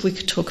perhaps if we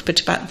could talk a bit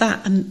about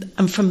that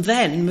and from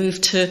then move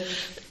to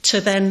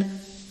then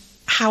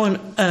how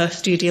on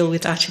earth do you deal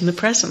with that in the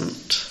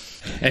present?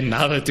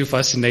 Another two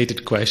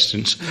fascinating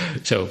questions.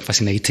 So,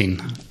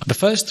 fascinating. The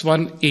first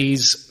one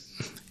is,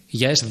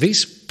 yes,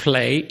 this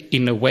play,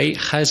 in a way,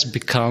 has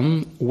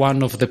become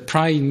one of the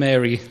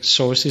primary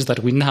sources that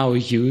we now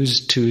use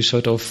to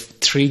sort of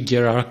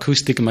trigger our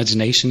acoustic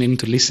imagination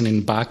into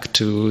listening back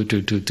to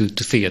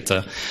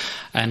theatre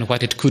and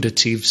what it could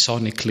achieve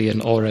sonically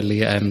and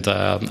orally and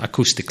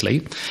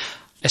acoustically,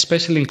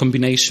 especially in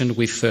combination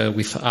with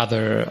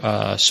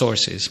other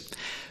sources.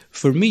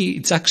 For me,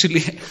 it's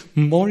actually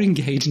more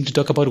engaging to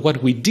talk about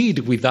what we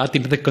did with that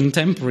in the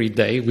contemporary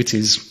day, which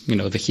is,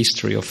 the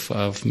history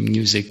of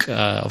music,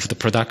 of the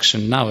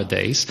production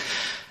nowadays.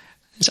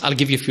 So I'll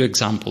give you a few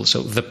examples.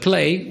 So the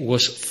play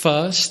was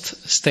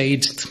first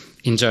staged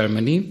in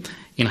Germany,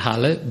 in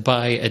Halle,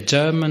 by a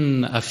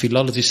German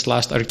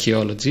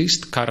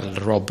philologist/archaeologist, Karl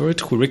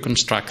Robert, who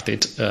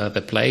reconstructed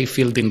the play,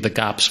 filled in the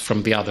gaps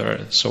from the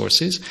other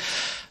sources,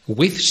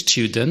 with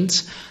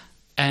students.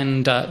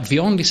 And the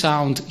only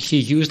sound he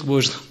used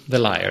was the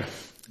lyre.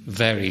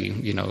 Very,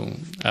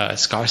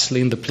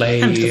 scarcely in the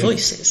play. And the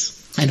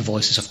voices. And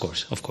voices, of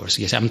course.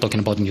 Yes, I'm talking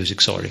about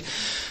music, sorry.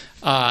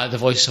 The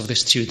voices of the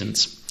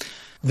students.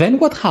 Then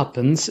what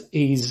happens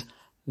is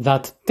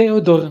that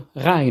Theodor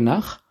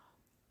Reinach,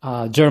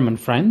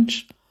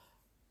 German-French,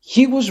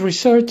 he was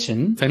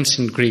researching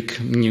ancient Greek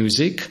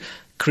music,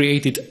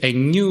 created a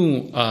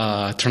new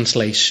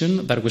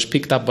translation that was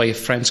picked up by a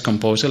French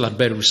composer,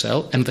 Albert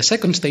Roussel, and the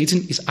second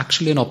staging is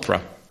actually an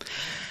opera.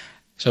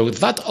 So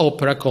that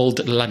opera,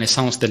 called La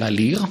Naissance de la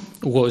Lyre,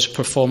 was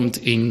performed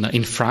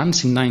in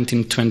France in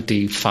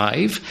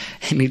 1925,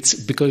 and it's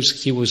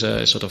because he was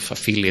a sort of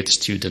affiliate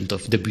student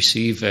of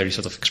Debussy, very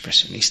sort of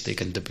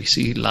expressionistic and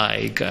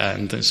Debussy-like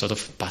and sort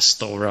of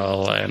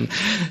pastoral, and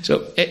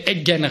so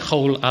again a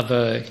whole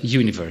other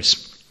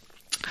universe.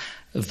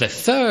 The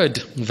third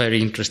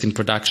very interesting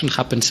production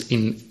happens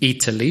in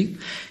Italy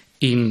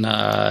in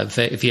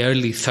the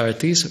early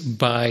 30s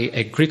by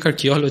a Greek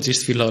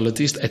archaeologist,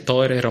 philologist,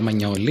 Ettore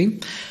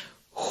Romagnoli,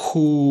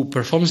 who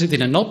performs it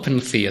in an open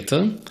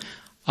theatre.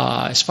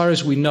 As far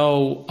as we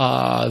know,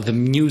 the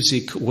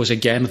music was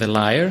again the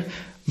lyre,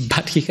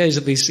 but he has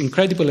this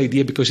incredible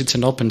idea, because it's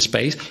an open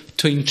space,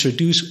 to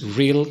introduce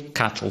real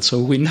cattle. So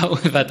we know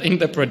that in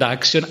the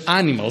production,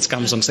 animals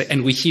comes on stage,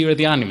 and we hear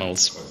the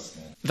animals.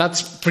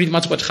 That's pretty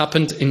much what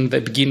happened in the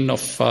beginning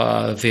of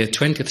the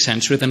 20th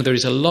century. Then there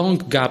is a long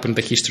gap in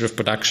the history of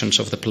productions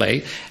of the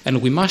play.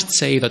 And we must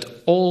say that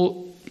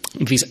all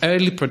these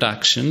early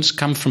productions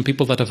come from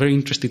people that are very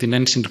interested in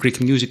ancient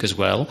Greek music as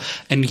well,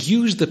 and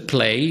use the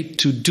play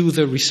to do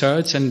the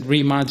research and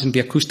reimagine the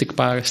acoustic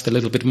past a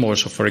little bit more.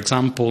 So, for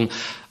example,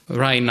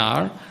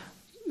 Reinach,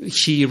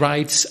 he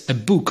writes a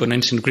book on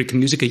ancient Greek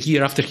music a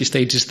year after he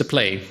stages the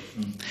play.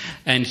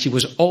 And he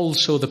was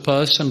also the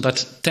person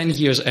that 10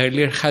 years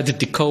earlier had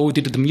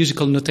decoded the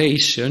musical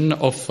notation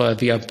of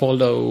the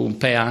Apollo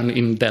Paean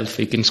in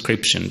Delphic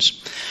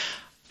inscriptions.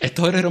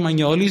 Ettore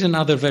Romagnoli is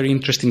another very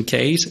interesting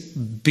case,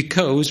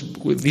 because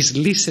with this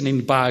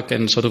listening back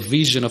and sort of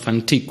vision of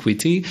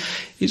antiquity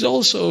is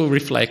also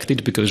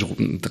reflected, because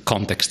the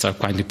contexts are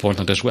quite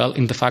important as well,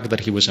 in the fact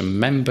that he was a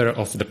member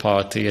of the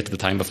party at the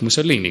time of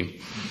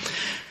Mussolini.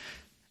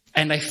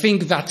 And I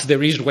think that's the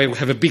reason why we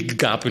have a big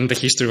gap in the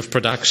history of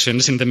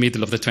productions in the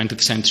middle of the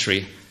 20th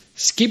century.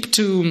 Skip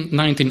to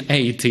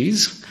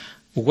 1980s,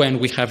 when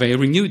we have a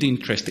renewed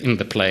interest in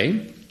the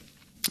play.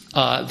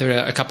 There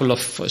are a couple of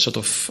sort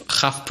of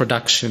half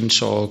productions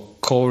or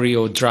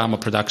choreo drama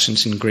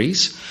productions in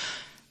Greece.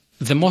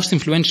 The most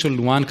influential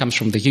one comes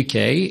from the UK.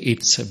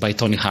 It's by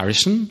Tony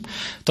Harrison.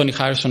 Tony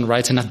Harrison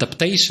writes an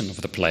adaptation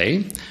of the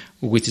play,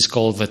 which is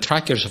called The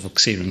Trackers of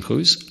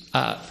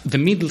Oxyrhynchus. The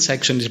middle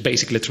section is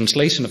basically a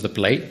translation of the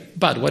play,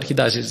 but what he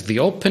does is the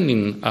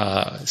opening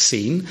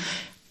scene.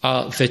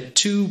 The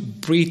two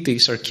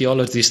British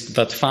archaeologists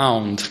that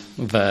found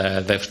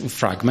the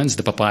fragments,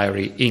 the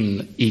papyri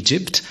in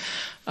Egypt,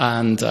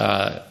 and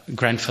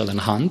Grenfell and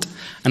Hunt,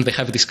 and they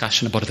have a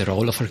discussion about the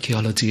role of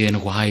archaeology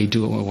and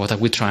what are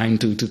we trying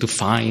to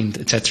find,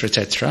 etc.,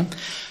 etc.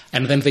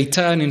 And then they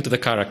turn into the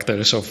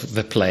characters of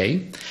the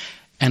play.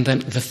 And then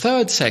the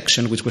third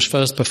section, which was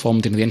first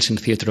performed in the Ancient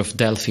Theatre of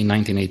Delphi in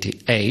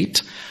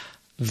 1988,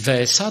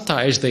 The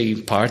satires, they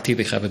party,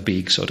 they have a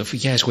big sort of,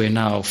 yes, we're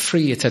now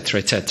free,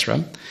 etc.,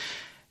 etc.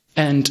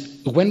 And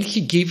when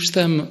he gives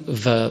them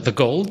the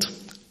gold,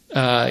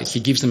 he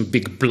gives them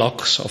big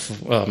blocks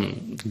of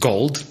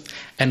gold,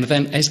 and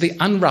then as they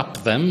unwrap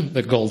them,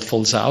 the gold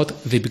falls out,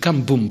 they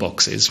become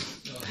boomboxes.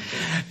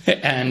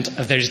 And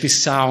there's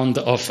this sound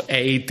of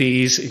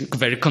 80s,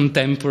 very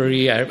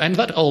contemporary, and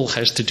that all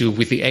has to do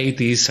with the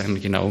 80s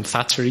and,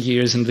 Thatcher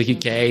years in the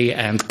UK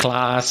and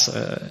class,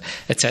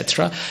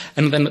 etc.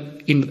 And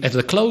then at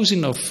the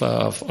closing of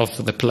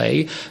the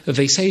play,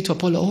 they say to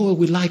Apollo, oh,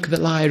 we like the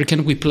lyre,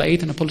 can we play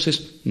it? And Apollo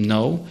says,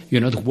 no,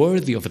 you're not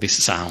worthy of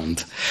this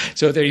sound.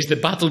 So there is the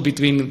battle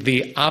between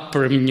the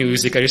upper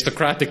music,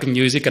 aristocratic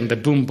music, and the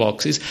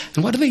boomboxes.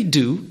 And what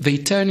do? They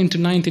turn into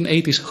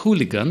 1980s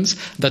hooligans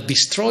that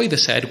destroy the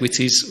set,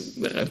 which is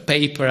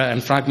paper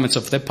and fragments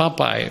of the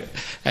papyrus,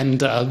 and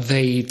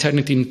they turn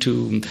it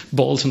into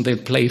balls and they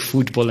play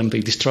football and they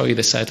destroy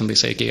the set and they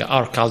say, okay,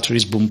 our culture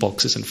is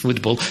boomboxes and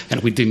football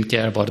and we didn't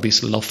care about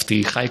this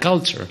lofty high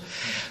culture.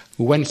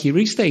 When he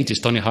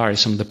restages Tony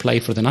Harrison, the play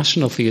for the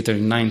National Theatre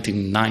in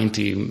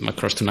 1990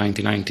 across to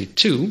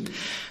 1992,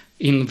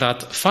 in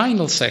that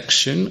final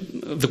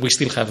section, we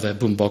still have the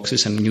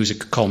boomboxes and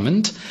music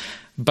comment,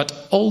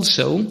 but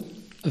also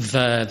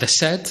the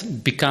set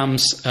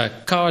becomes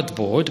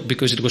cardboard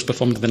because it was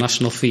performed at the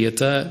National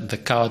Theatre, the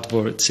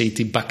cardboard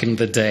city back in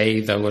the day.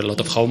 There were a lot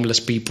of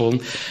homeless people.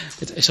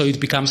 So it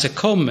becomes a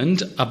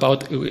comment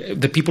about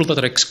the people that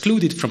are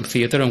excluded from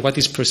theatre and what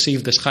is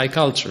perceived as high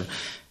culture.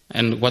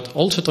 And what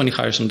also Tony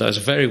Harrison does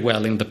very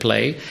well in the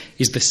play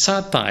is the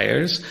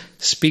satires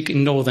speak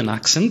in northern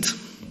accent,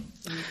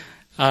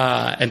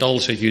 and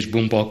also use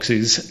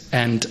boomboxes,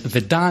 and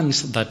the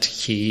dance that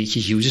he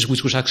uses,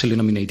 which was actually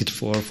nominated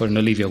for an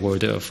Olivier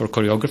Award for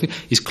choreography,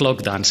 is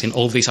clog dancing.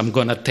 All this, I'm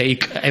going to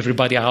take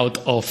everybody out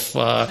of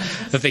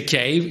the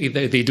cave.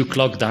 They do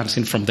clog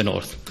dancing from the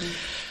north.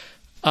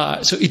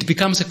 So it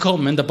becomes a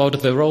comment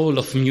about the role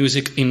of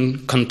music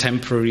in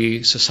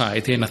contemporary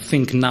society, and I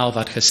think now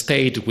that has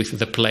stayed with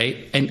the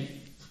play. And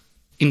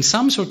in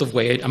some sort of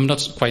way, I'm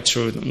not quite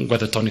sure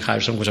whether Tony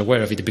Harrison was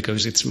aware of it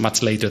because it's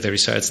much later, the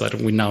research that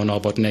we now know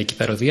about naked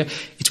Herodia.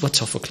 It's what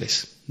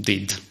Sophocles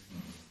did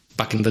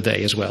back in the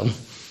day as well.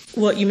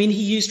 What, you mean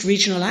he used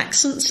regional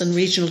accents and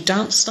regional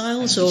dance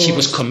styles? Or he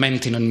was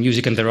commenting on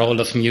music and the role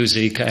of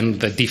music and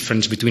the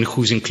difference between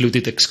who's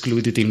included,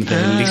 excluded in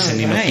the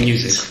listening of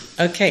music.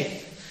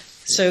 Okay.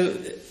 So,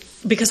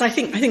 because I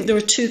think there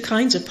are two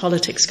kinds of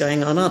politics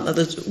going on, aren't there?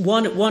 There's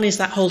one is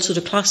that whole sort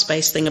of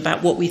class-based thing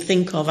about what we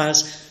think of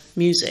as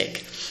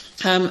music,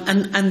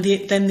 and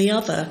then the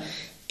other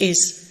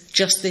is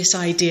just this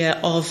idea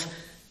of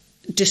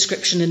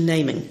description and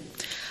naming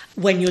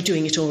when you're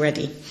doing it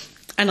already.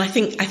 And I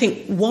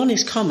think one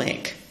is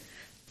comic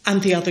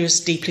and the other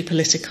is deeply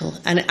political.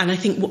 And I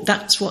think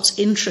that's what's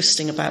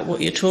interesting about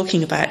what you're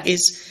talking about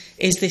is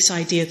this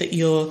idea that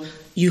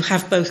you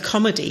have both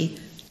comedy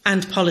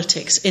and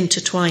politics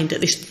intertwined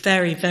at this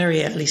very,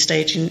 very early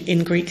stage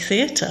in Greek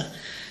theatre.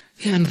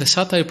 Yeah, and the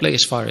satire play,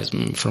 as far as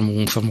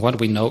from what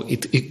we know,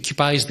 it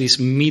occupies this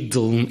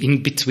middle,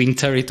 in-between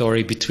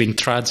territory between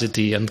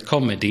tragedy and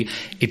comedy.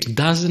 It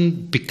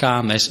doesn't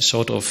become as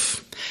sort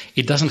of...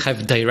 It doesn't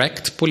have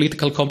direct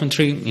political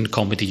commentary. In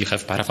comedy, you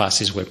have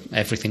paraphrases where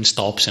everything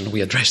stops and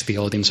we address the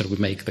audience and we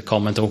make the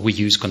comment, or we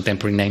use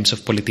contemporary names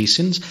of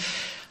politicians.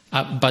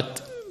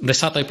 But the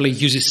satire play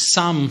uses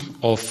some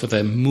of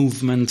the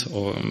movement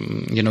or,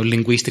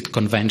 linguistic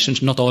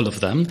conventions, not all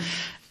of them.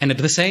 And at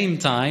the same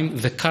time,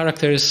 the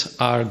characters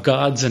are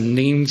gods and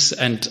nymphs,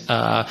 and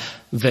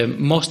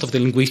most of the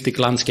linguistic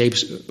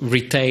landscapes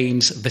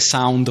retains the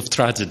sound of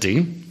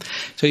tragedy.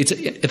 So it's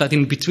that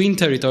in-between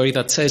territory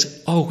that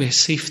says, oh, we're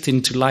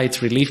shifting to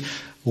light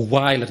relief,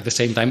 while at the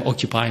same time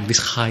occupying this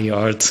high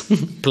art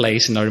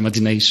place in our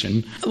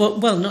imagination.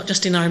 Well, not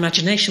just in our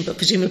imagination, but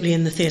presumably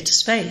in the theatre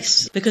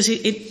space, because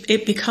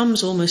it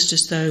becomes almost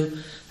as though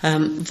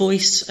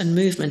voice and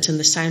movement and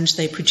the sounds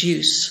they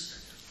produce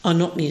are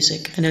not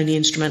music, and only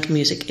instrumental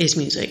music is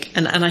music.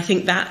 And I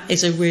think that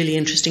is a really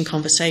interesting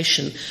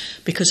conversation,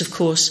 because, of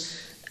course,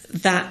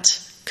 that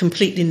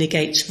completely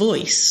negates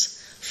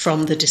voice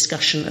from the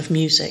discussion of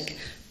music.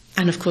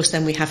 And, of course,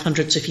 then we have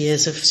hundreds of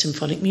years of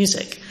symphonic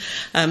music,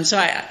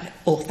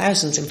 or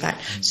thousands, in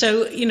fact.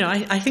 So,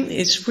 I think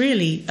it's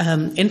really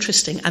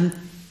interesting, and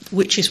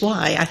which is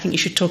why I think you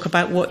should talk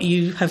about what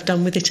you have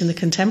done with it in the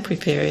contemporary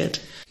period.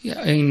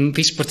 Yeah, in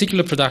this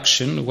particular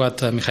production,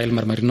 what Michael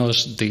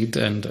Marmarinos did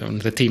and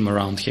the team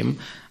around him,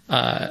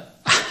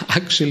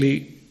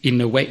 actually, in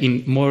a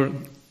way, more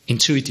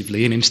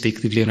intuitively and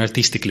instinctively and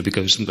artistically,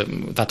 because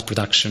that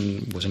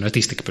production was an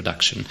artistic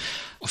production.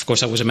 Of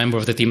course, I was a member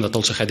of the team that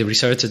also had a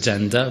research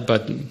agenda,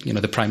 but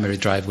the primary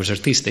drive was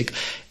artistic.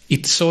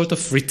 It sort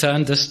of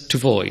returned us to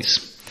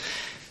voice.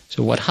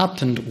 So what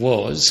happened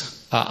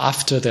was,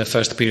 after the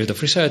first period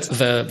of research,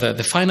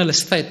 the final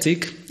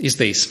aesthetic is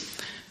this.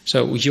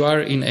 So you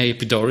are in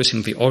Epidaurus,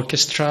 in the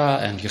orchestra,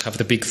 and you have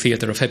the big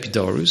theatre of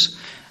Epidaurus.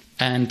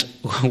 And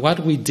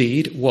what we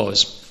did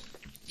was,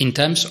 In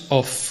terms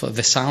of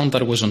the sound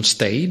that was on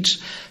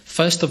stage,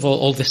 first of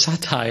all the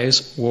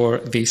satires were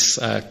these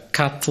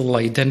cattle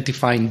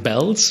identifying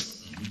bells,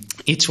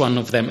 each one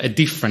of them a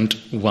different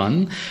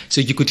one,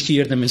 so you could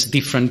hear them as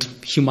different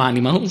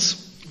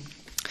humanimals.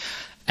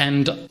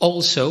 And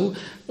also,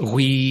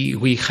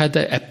 we had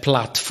a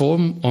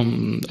platform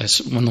on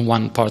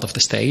one part of the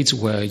stage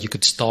where you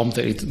could stomp.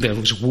 There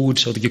was wood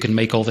so that you can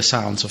make all the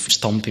sounds of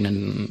stomping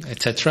and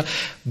etc.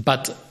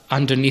 But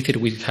underneath it,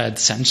 we had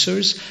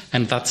sensors,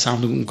 and that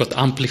sound got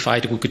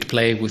amplified. We could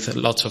play with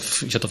lots of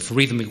sort of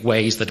rhythmic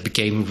ways that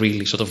became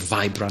really sort of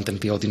vibrant, and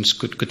the audience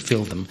could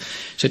feel them.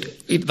 So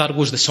that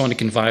was the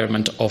sonic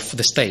environment of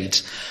the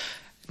stage.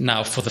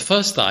 Now, for the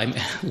first time,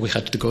 we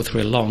had to go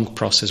through a long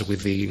process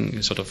with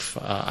the sort of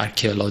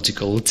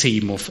archaeological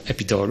team of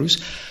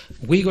Epidorus.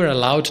 We were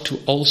allowed to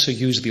also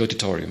use the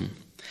auditorium.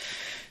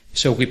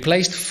 So we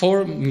placed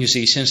 4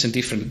 musicians in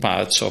different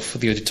parts of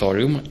the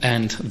auditorium,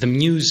 and the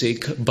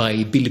music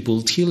by Billy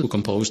Bulthill, who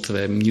composed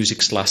the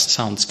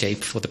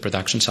music/soundscape for the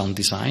production sound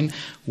design,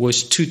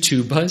 was 2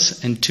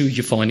 tubas and 2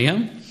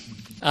 euphonia,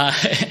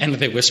 and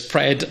they were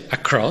spread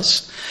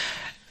across.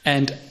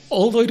 And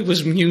although it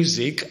was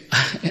music,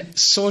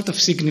 sort of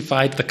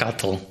signified the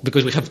cattle,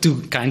 because we have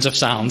 2 kinds of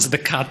sounds, the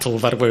cattle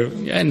that were,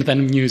 and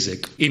then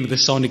music. In the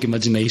sonic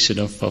imagination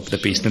of the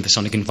piece, in the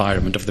sonic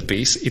environment of the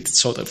piece, it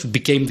sort of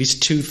became these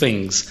 2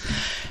 things.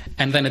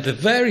 And then at the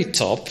very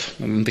top,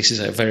 this is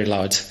a very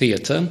large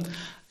theatre,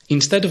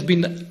 instead of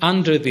being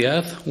under the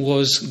earth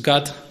was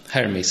God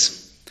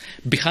Hermes.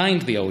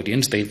 Behind the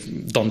audience, they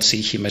don't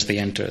see him as they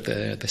enter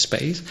the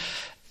space.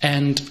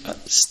 And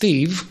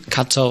Steve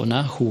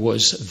Katzona, who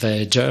was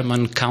the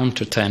German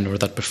countertenor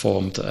that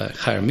performed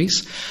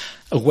Hermes,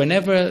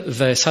 whenever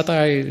the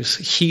satires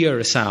hear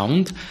a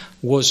sound,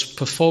 was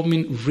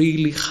performing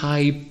really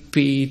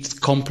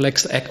high-pitched,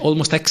 complex,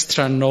 almost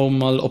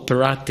extra-normal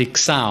operatic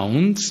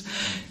sounds.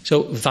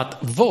 So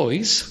that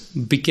voice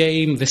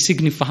became the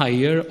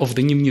signifier of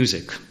the new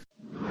music.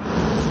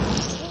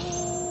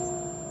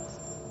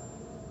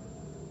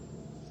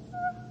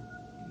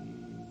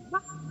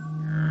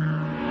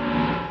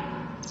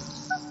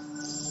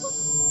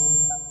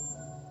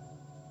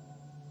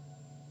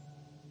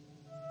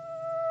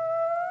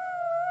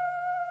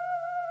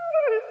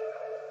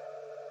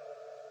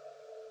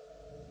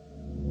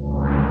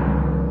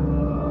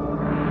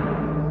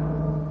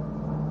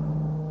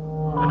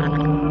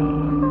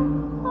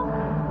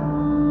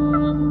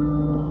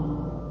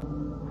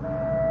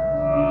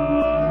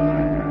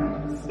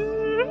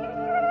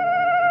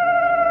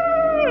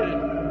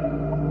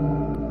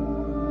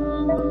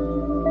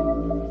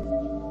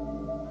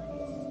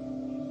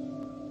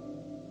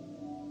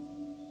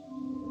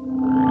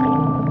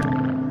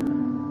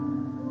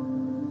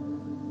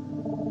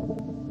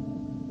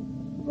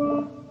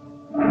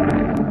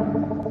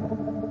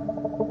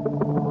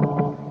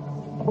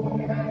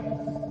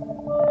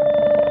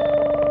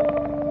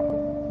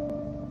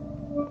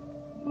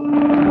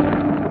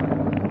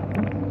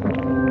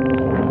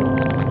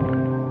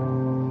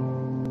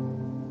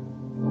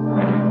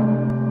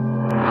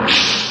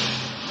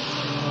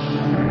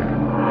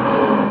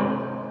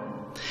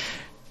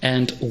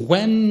 And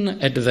when,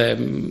 at the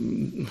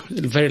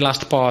very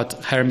last part,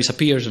 Hermes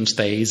appears on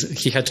stage,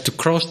 he had to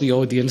cross the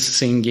audience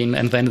singing,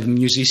 and then the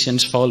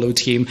musicians followed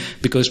him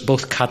because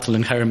both Cattle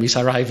and Hermes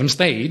arrive on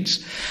stage.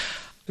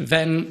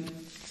 Then,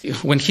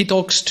 when he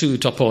talks to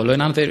Apollo,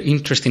 another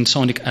interesting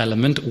sonic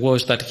element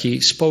was that he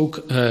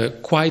spoke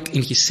quite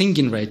in his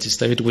singing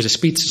register. It was a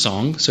speech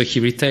song, so he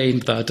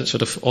retained that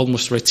sort of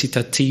almost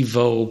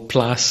recitativo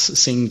plus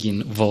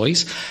singing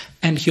voice.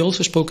 And he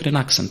also spoke in an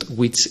accent,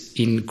 which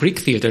in Greek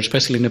theatre,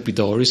 especially in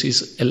Epidaurus,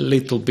 is a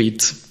little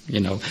bit,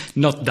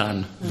 not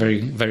done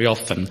very, very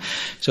often.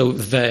 So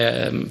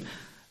the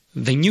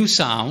new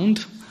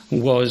sound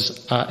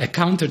was a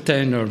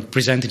countertenor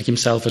presenting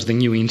himself as the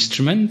new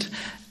instrument,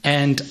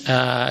 and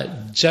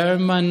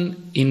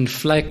German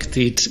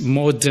inflected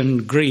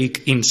modern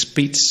Greek in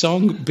speech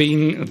song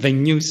being the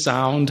new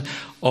sound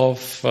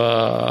of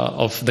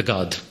the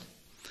god.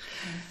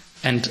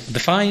 And the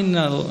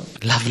final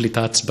lovely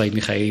touch by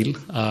Michael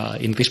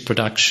in this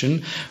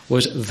production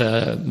was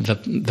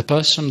the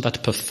person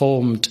that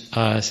performed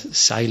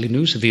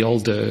Silenus, the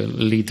older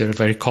leader,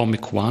 very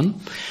comic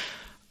one,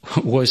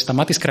 was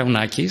Stamatis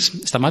Kraunakis.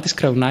 Stamatis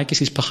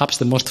Kraunakis is perhaps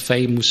the most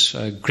famous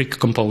Greek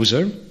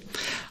composer.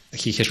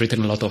 He has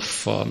written a lot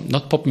of,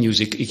 not pop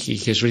music, he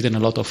has written a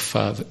lot of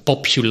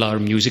popular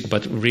music,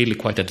 but really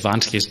quite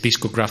advanced. He has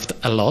discographed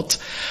a lot.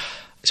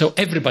 So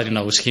everybody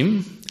knows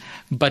him.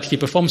 But he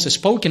performs a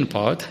spoken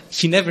part.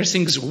 He never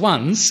sings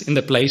once in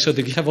the play, so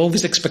that you have all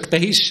these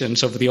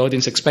expectations of the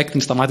audience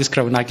expecting Stamatis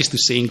Kraunakis to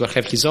sing or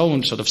have his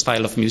own sort of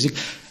style of music.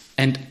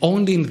 And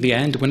only in the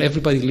end, when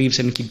everybody leaves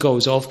and he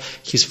goes off,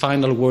 his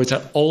final words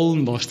are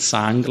almost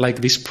sung,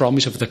 like this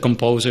promise of the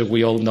composer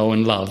we all know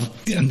and love.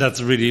 And that's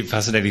a really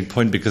fascinating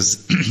point,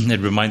 because it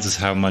reminds us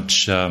how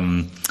much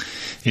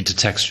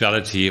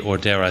intertextuality, or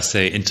dare I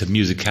say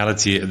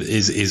intermusicality,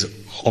 is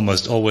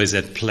almost always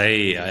at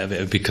play,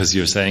 because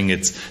you're saying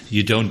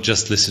you don't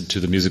just listen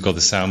to the music or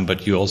the sound,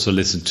 but you also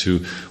listen to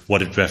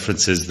what it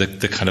references,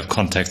 the kind of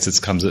context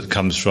it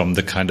comes from,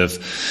 the kind of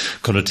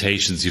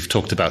connotations. You've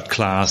talked about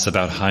class,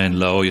 about high and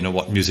low,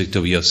 what music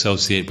do we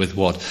associate with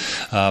what.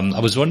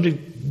 I was wondering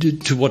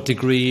to what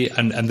degree,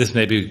 and this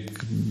may be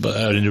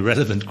an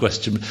irrelevant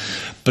question,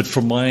 but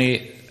from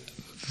my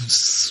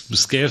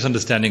scarce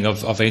understanding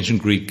of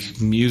ancient Greek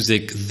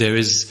music, there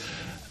is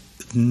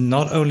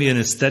not only an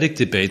aesthetic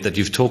debate that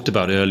you've talked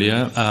about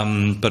earlier,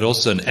 but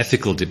also an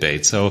ethical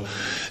debate. So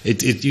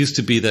it used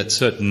to be that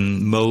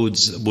certain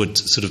modes would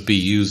sort of be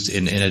used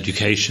in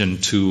education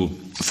to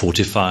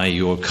fortify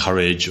your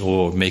courage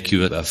or make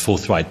you a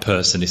forthright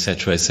person,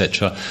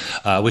 etc.,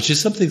 which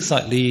is something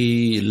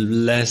slightly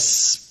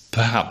less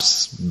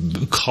perhaps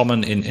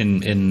common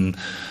in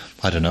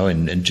I don't know,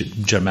 in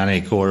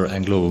Germanic or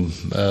sort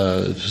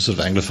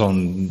of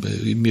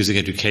Anglophone music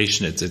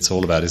education. It's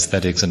all about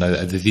aesthetics, and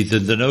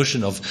the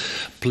notion of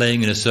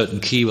playing in a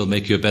certain key will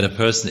make you a better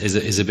person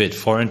is a bit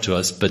foreign to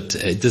us. But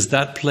does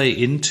that play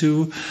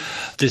into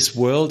this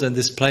world and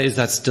this play? Is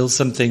that still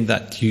something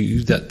that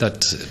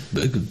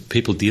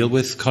people deal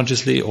with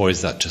consciously, or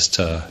is that just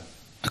I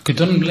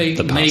could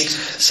only make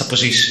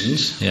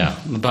suppositions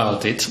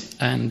about it,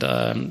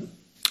 and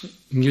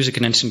music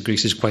in ancient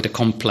Greece is quite a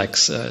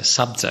complex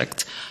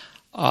subject,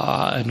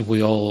 and we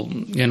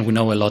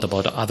know a lot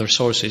about other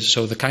sources.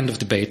 So the kind of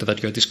debate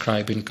that you're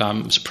describing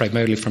comes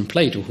primarily from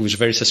Plato, who is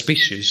very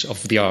suspicious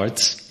of the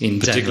arts in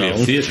particularly general,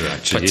 of theatre,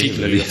 actually,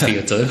 particularly of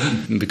theatre,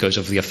 because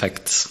of the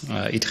effects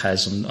it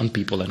has on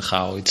people, and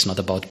how it's not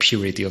about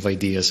purity of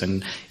ideas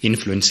and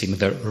influencing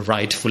the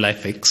rightful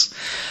ethics.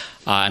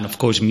 And of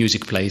course,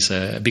 music plays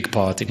a big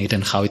part in it,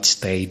 and how it's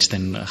staged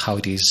and how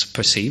it is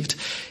perceived.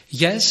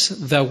 Yes,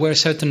 there were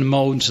certain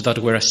modes that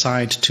were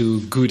assigned to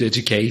good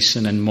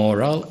education and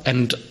moral.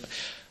 And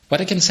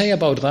what I can say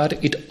about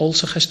that, it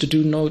also has to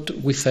do not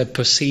with a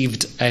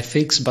perceived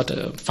ethics, but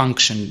a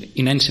function.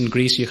 In ancient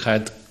Greece, you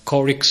had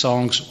choric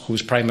songs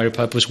whose primary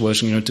purpose was,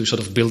 to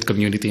sort of build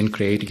community and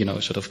create,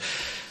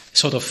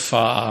 sort of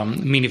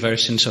mini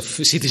versions of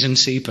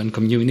citizenship and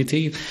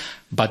community.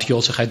 But you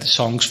also had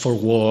songs for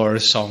war,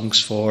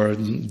 songs for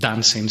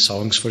dancing,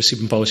 songs for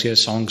symposia,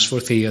 songs for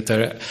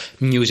theatre,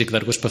 music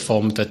that was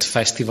performed at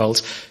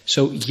festivals.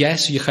 So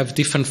yes, you have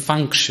different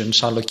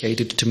functions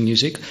allocated to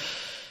music,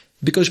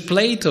 because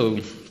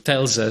Plato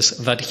tells us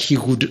that he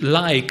would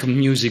like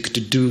music to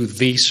do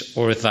this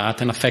or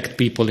that and affect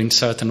people in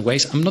certain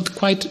ways. I'm not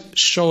quite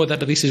sure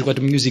that this is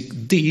what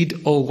music did,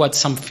 or what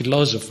some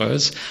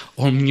philosophers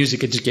or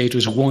music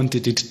educators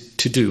wanted it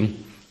to do.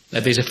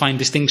 There's a fine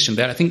distinction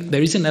there. I think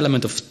there is an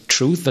element of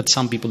truth that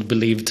some people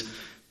believed,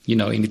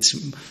 in its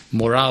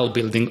morale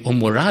building or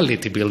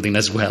morality building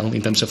as well,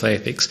 in terms of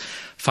ethics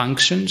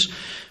functions.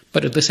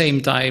 But at the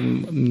same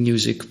time,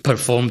 music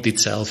performed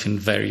itself in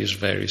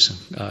various ways.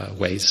 I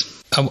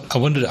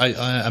wondered.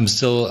 I'm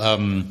still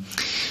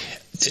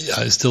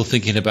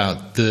thinking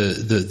about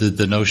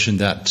the notion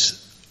that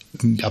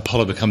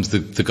Apollo becomes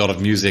the god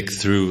of music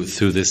through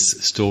this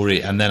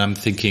story, and then I'm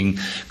thinking,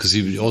 because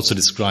you also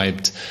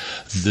described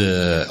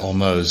the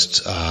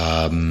almost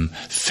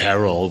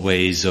feral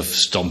ways of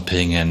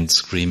stomping and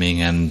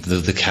screaming and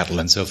the cattle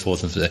and so forth.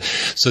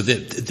 So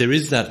there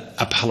is that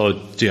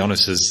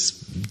Apollo-Dionysus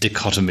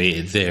dichotomy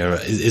there.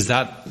 Is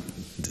that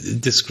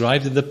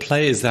described in the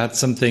play? Is that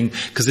something,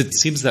 because it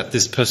seems that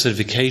this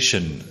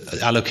personification,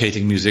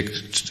 allocating music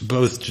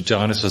both to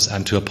Dionysus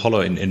and to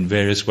Apollo in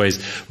various ways,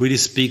 really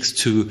speaks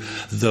to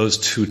those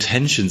two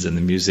tensions in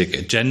the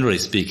music, generally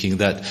speaking,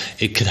 that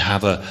it can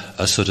have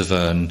a sort of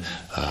an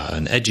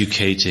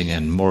educating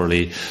and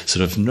morally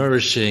sort of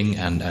nourishing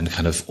and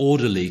kind of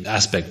orderly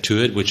aspect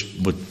to it, which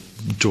would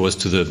draw us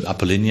to the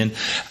Apollinian,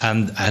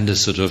 and a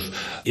sort of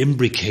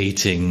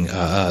imbricating,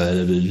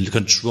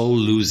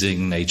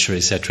 control-losing nature,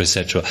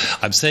 etc.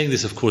 I'm saying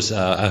this, of course,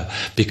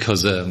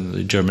 because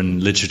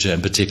German literature,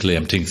 and particularly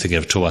I'm thinking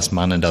of Thomas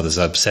Mann and others,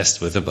 are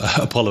obsessed with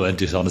Apollo and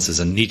Dionysus,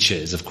 and Nietzsche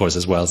is, of course,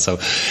 as well. So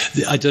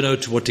I don't know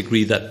to what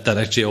degree that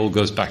actually all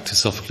goes back to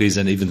Sophocles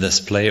and even this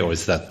play, or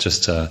is that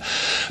just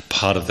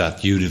part of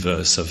that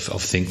universe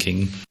of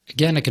thinking?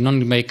 Again, I can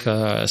only make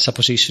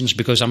suppositions,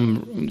 because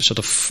I'm sort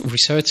of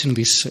researching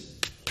this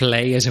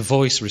play as a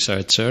voice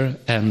researcher,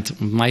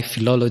 and my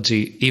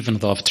philology, even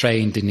though I've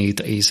trained in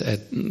it, is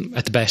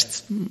at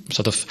best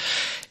sort of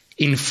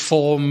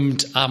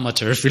informed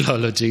amateur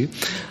philology.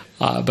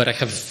 But I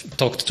have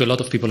talked to a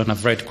lot of people and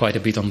I've read quite a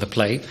bit on the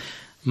play.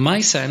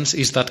 My sense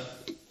is that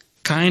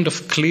kind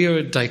of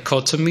clear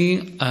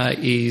dichotomy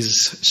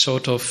is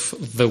sort of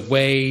the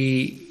way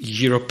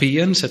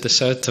Europeans at a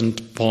certain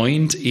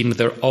point in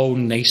their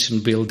own nation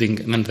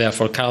building and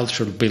therefore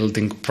cultural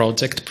building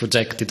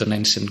projected on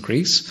ancient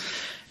Greece,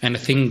 And I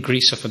think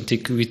Greece of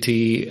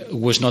antiquity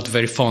was not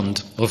very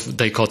fond of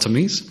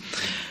dichotomies.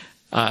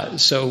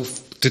 So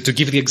to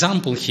give the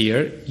example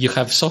here, you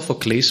have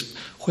Sophocles,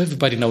 who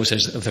everybody knows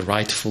as the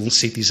rightful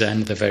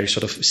citizen, the very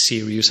sort of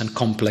serious and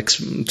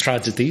complex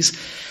tragedies.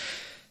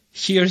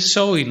 Here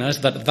showing us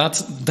that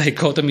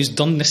dichotomies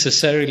don't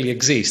necessarily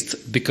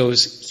exist,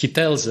 because he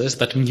tells us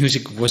that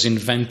music was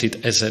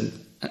invented as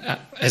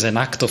an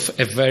act of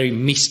a very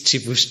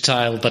mischievous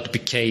child that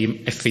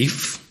became a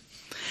thief.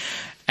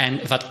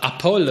 And that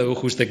Apollo,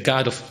 who's the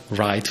god of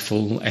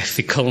rightful,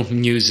 ethical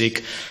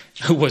music,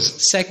 who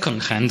was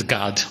second-hand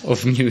god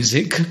of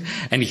music,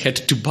 and he had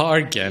to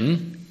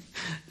bargain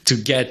to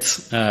get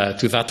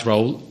to that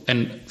role.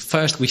 And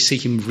first we see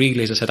him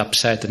really, as I said,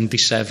 upset and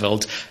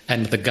disheveled,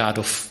 and the god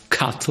of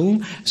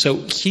cattle. So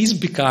he's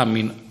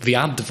becoming the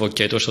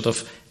advocate or sort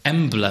of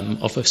emblem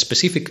of a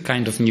specific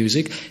kind of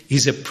music.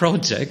 Is a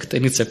project,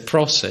 and it's a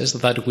process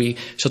that we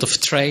sort of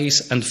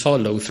trace and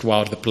follow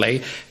throughout the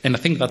play. And I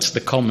think that's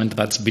the comment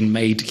that's been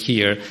made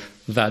here,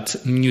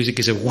 that music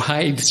is a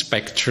wide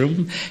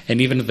spectrum, and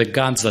even the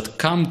gods that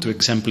come to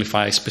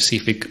exemplify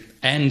specific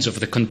ends of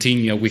the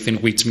continuum within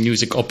which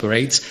music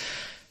operates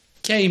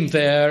came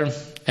there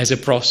as a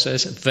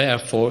process.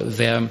 Therefore,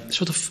 they're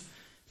sort of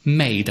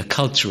made,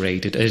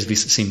 acculturated as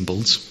these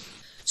symbols.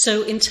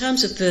 So in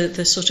terms of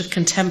the sort of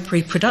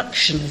contemporary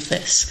production of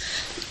this,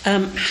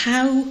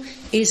 how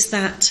is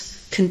that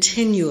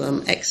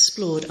continuum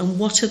explored, and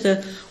what are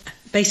the...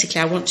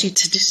 Basically, I want you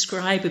to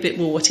describe a bit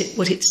more what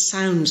it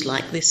sounds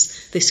like,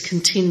 this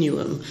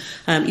continuum.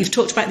 You've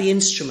talked about the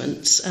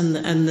instruments and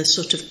the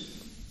sort of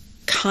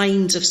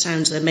kinds of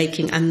sounds they're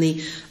making, and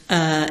the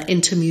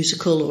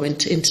intermusical or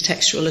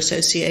intertextual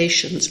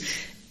associations,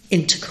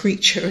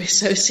 intercreature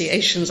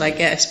associations, I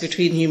guess,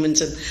 between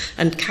humans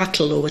and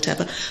cattle or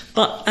whatever.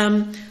 But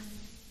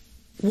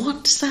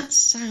what's that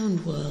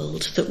sound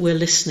world that we're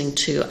listening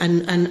to,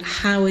 and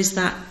how is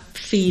that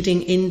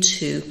feeding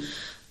into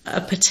a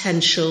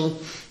potential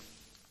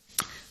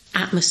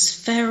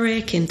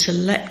atmospheric,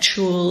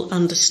 intellectual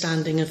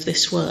understanding of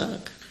this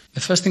work? The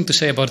first thing to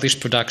say about this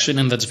production,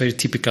 and that's very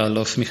typical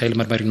of Michail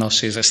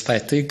Marmarinosi's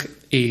aesthetic,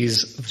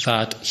 is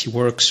that he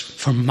works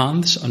for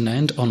months on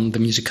end on the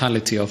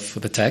musicality of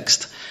the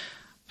text.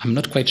 I'm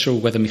not quite sure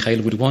whether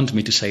Michail would want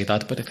me to say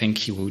that, but I think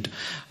he would.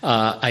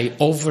 I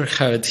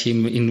overheard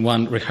him in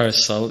one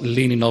rehearsal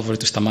leaning over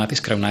to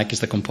Stamatis Kraunakis,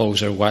 the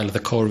composer, while the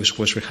chorus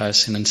was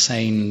rehearsing, and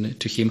saying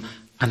to him,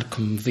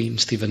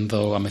 "Unconvinced, even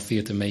though I'm a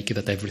theatre maker,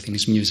 that everything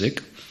is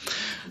music."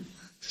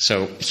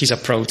 So his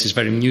approach is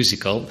very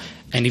musical,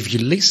 and if you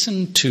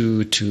listen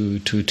to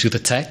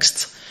the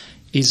text,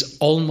 is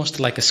almost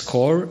like a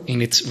score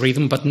in its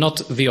rhythm, but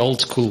not the old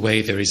school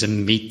way. There is a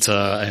meter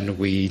and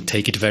we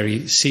take it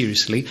very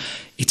seriously.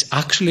 It's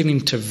actually an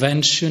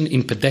intervention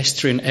in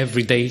pedestrian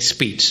everyday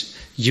speech.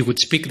 You would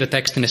speak the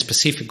text in a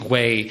specific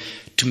way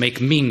to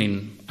make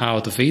meaning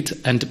out of it,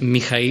 and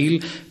Michail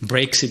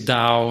breaks it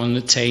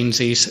down,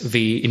 changes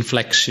the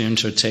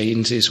inflections or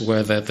changes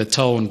where the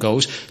tone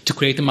goes to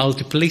create a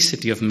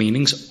multiplicity of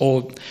meanings,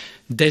 or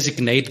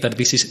designate that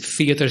this is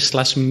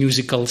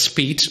theatre/musical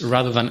speech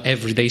rather than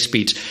everyday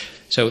speech.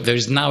 So there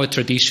is now a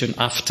tradition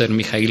after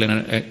Michail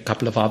and a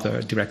couple of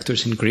other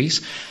directors in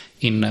Greece,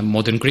 in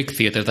modern Greek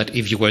theatre, that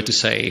if you were to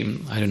say,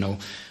 I don't know,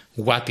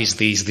 what is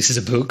this? This is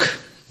a book,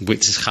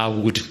 which is how it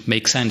would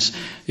make sense.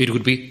 It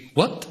would be,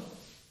 what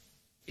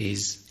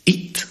is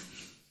it?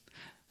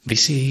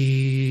 This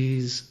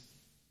is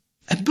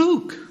a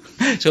book.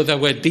 So there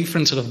were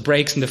different sort of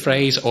breaks in the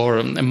phrase,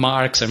 or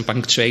marks and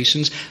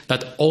punctuations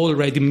that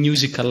already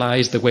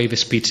musicalized the way the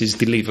speech is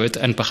delivered.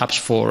 And perhaps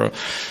for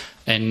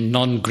a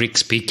non-Greek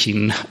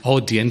speaking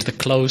audience, the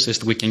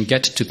closest we can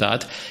get to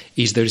that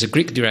is there is a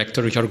Greek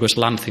director, Yorgos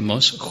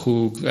Lanthimos,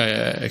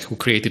 who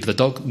created the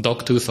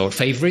Dogtooth or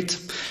Favourite.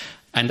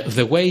 And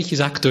the way his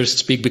actors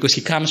speak, because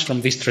he comes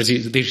from this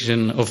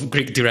tradition of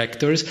Greek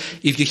directors,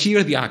 if you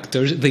hear the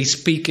actors, they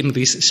speak in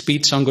this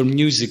speech song or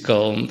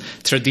musical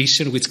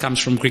tradition, which comes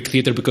from Greek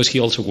theatre, because he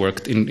also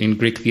worked in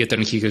Greek theatre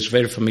and he was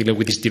very familiar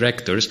with these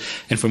directors.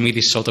 And for me,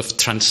 this sort of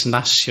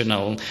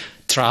transnational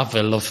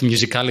travel of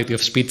musicality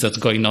of speech that's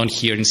going on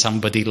here in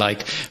somebody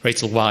like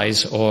Rachel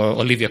Weisz or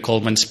Olivia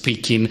Colman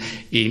speaking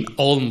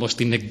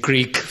almost in a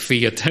Greek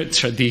theatre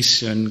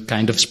tradition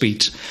kind of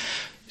speech.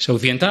 So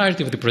the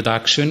entirety of the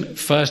production,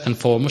 first and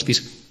foremost,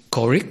 is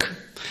choric.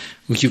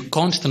 You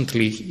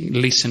constantly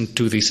listen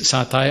to this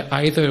satire,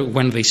 either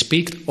when they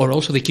speak or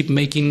also they keep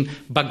making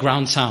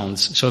background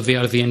sounds. So they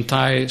are the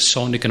entire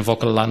sonic and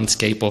vocal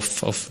landscape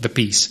of the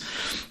piece.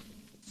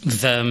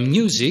 The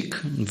music,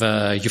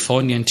 the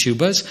euphonia and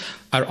tubas,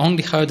 are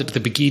only heard at the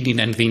beginning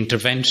and the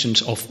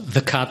interventions of the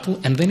cattle,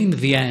 and then in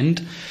the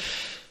end,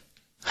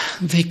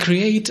 they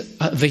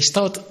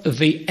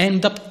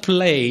end up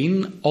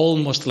playing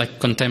almost like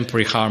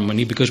contemporary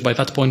harmony, because by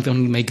that point they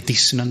only make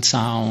dissonant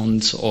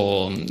sounds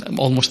or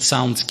almost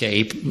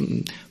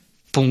soundscape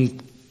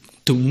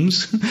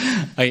punctums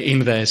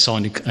in the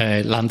sonic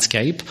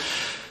landscape.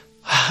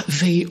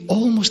 They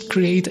almost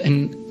create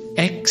an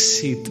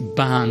exit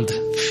band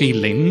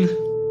feeling.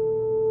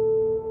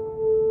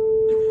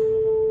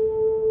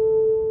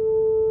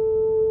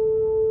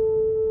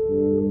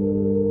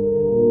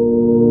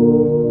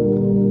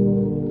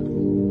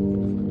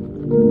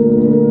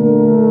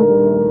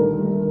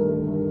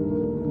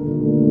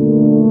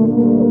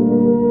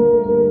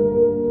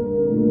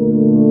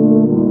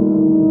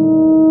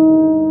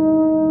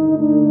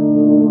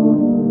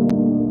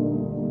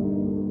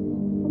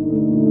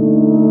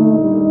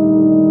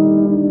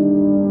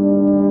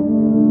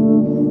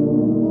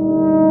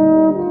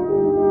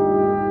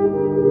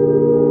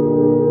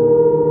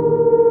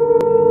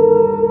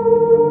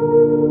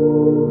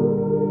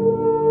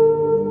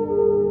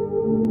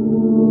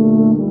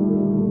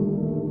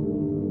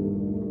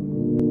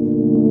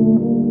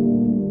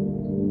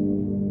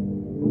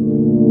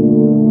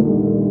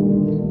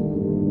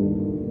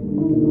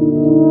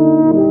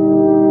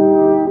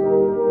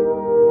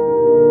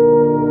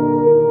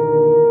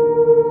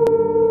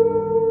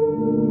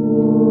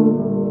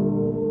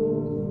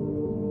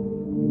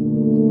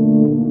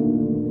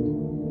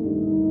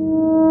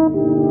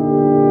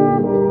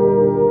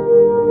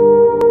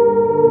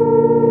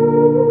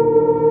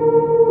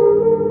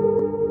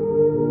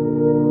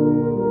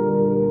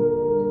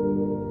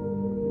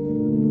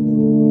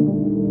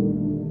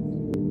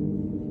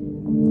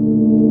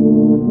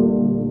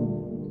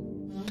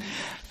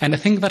 And I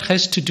think that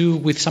has to do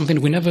with something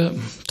we never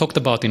talked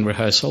about in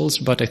rehearsals,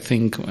 but I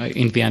think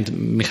in the end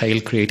Michael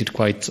created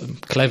quite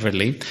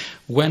cleverly.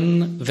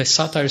 When the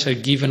satyrs are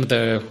given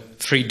their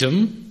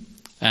freedom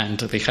and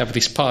they have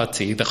this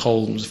party, the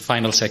whole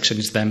final section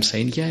is them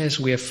saying, yes,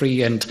 we are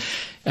free. And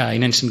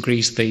in ancient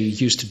Greece they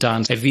used to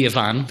dance a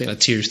Vievan, they are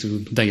cheers to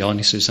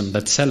Dionysus and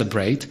let's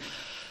celebrate.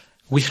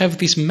 We have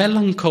this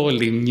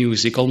melancholy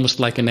music, almost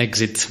like an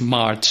exit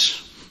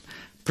march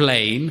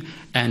playing,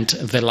 and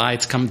the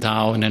lights come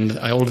down and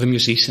all the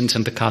musicians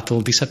and the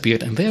cattle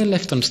disappeared and they're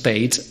left on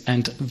stage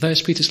and their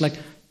speech is like,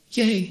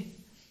 yay,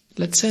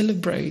 let's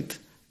celebrate.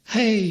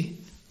 Hey,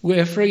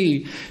 we're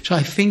free. So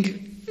I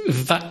think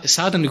that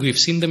suddenly we've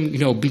seen them,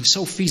 being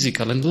so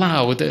physical and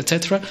loud,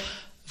 etc.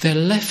 They're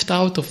left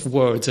out of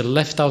words, they're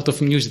left out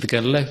of music,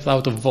 they're left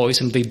out of voice,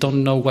 and they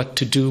don't know what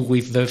to do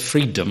with their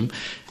freedom.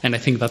 And I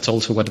think that's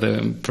also what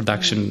the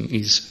production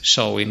is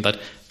showing, that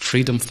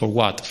freedom for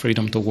what?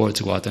 Freedom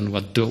towards what? And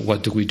what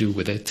do we do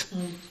with it?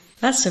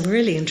 That's a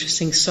really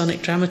interesting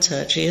sonic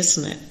dramaturgy,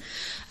 isn't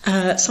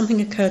it?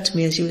 Something occurred to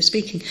me as you were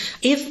speaking.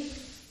 If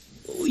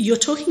you're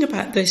talking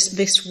about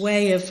this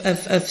way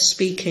of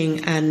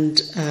speaking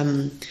and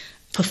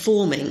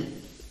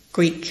performing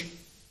Greek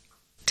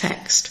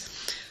text,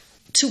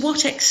 to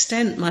what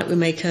extent might we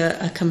make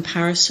a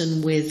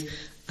comparison with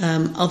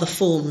other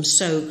forms?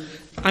 So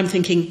I'm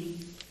thinking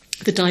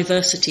the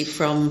diversity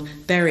from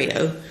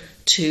Berio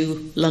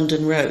to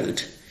London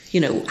Road.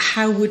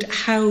 How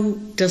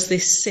does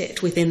this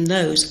sit within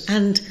those?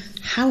 And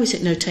how is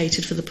it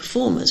notated for the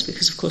performers?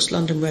 Because, of course,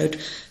 London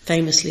Road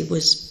famously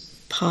was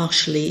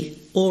partially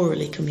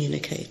orally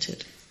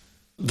communicated.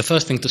 The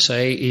first thing to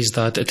say is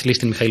that, at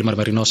least in Michail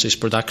Marmarinos'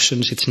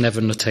 productions, it's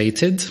never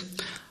notated.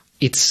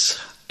 It's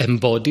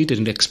embodied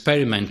and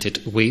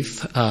experimented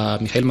with.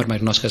 Michail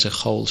Marmarinos has a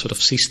whole sort of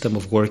system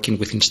of working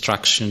with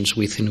instructions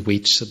within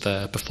which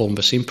the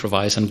performers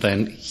improvise, and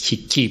then he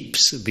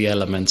keeps the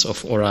elements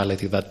of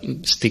orality that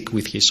stick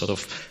with his sort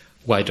of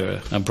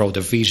wider,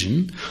 broader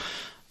vision.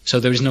 So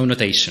there is no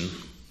notation,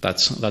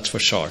 that's for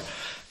sure.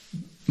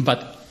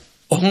 But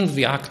all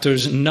the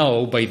actors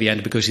know by the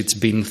end, because it's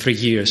been 3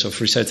 years of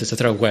research,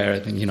 etc., where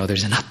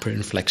there's an upper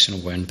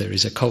inflection, when there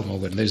is a comma,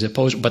 when there's a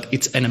pause, but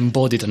it's an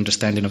embodied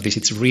understanding of this.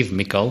 It's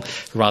rhythmical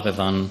rather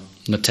than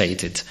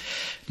notated.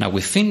 Now,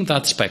 within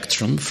that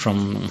spectrum,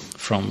 from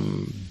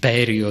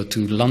Berio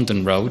to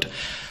London Road,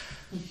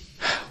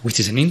 which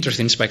is an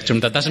interesting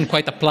spectrum that doesn't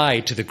quite apply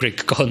to the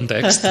Greek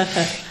context,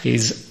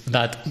 is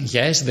that,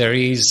 yes, there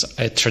is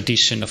a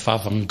tradition of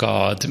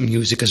avant-garde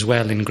music as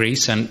well in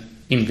Greece, and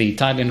in the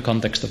Italian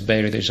context of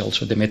Berio, there's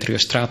also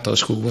Demetrios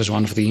Stratos, who was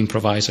one of the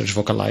improvisers,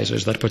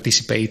 vocalizers that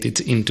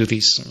participated into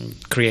this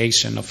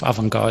creation of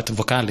avant-garde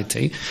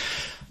vocality.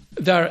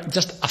 There are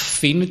just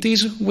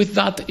affinities with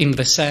that, in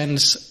the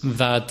sense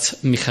that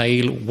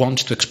Michail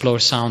wants to explore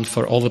sound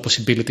for all the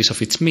possibilities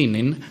of its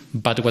meaning,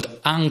 but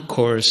what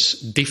anchors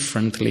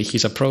differently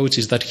his approach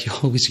is that he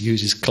always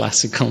uses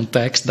classical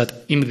text that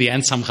in the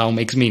end somehow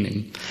makes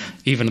meaning,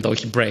 even though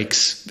he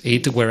breaks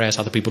it, whereas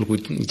other people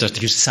would just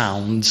use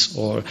sounds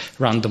or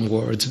random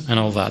words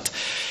and all that.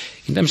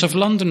 In terms of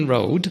London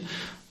Road,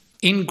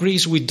 in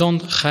Greece we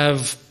don't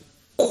have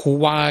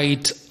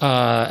quite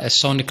a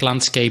sonic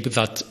landscape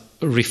that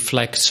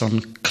reflects on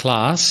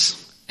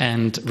class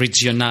and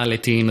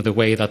regionality in the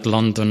way that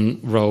London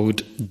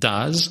Road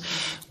does.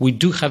 We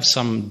do have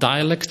some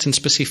dialects in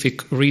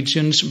specific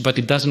regions, but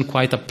it doesn't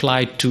quite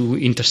apply to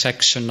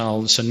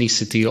intersectional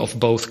sonicity of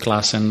both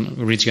class and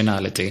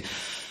regionality.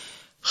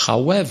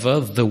 However,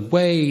 the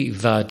way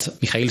that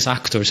Michail's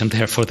actors, and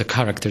therefore the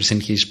characters in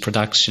his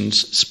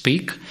productions,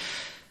 speak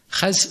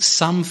has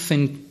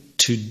something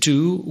to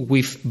do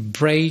with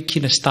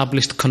breaking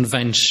established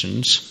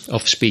conventions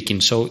of speaking.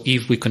 So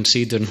if we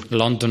consider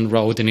London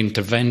Road an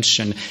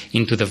intervention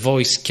into the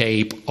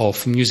voicescape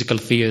of musical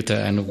theatre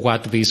and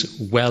what this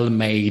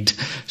well-made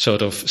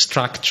sort of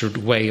structured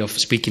way of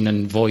speaking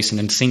and voicing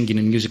and singing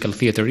in musical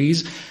theatre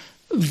is,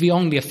 the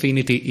only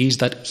affinity is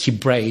that he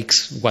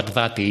breaks what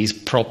that is,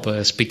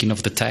 proper speaking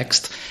of the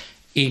text,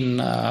 in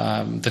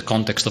the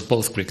context of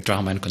both Greek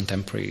drama and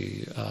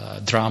contemporary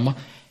drama.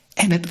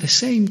 And at the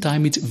same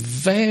time, it's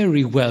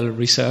very well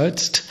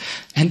researched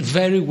and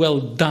very well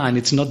done.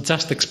 It's not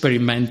just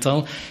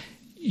experimental.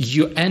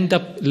 You end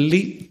up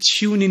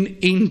tuning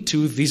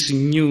into this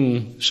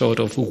new sort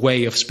of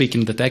way of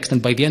speaking the text.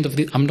 And by the end of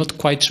it, I'm not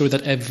quite sure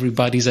that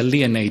everybody's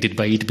alienated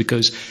by it,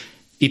 because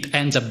it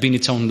ends up being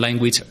its own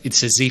language.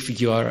 It's as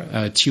if you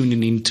are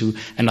tuning into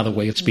another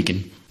way of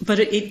speaking. But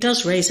it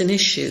does raise an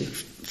issue.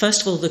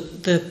 First of all,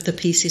 the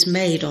piece is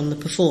made on the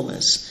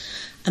performers,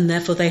 and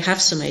therefore they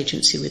have some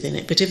agency within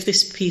it. But if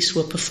this piece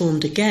were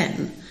performed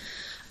again,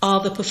 are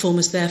the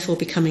performers therefore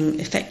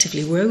becoming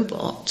effectively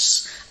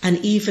robots, and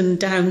even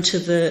down to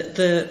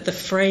the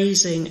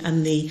phrasing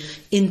and the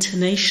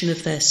intonation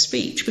of their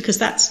speech? Because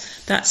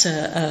that's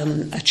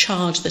a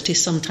charge that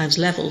is sometimes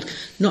levelled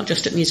not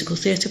just at musical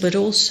theatre but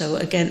also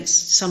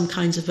against some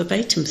kinds of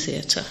verbatim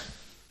theatre.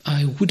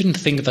 I wouldn't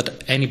think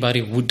that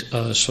anybody would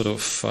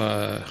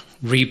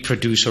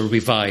reproduce or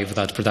revive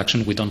that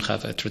production. We don't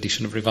have a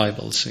tradition of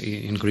revivals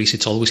in Greece.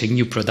 It's always a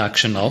new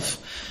production of.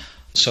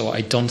 So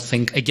I don't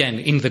think, again,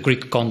 in the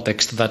Greek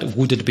context, that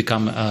wouldn't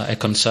become a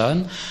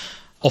concern.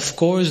 Of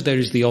course, there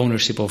is the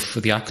ownership of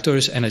the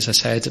actors, and as I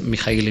said,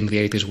 Mikhail in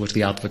the 80s was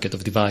the advocate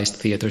of devised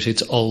theatres.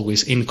 It's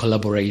always in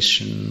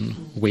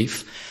collaboration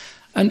with.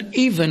 And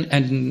even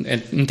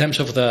in terms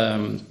of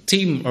the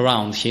team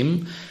around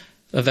him,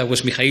 there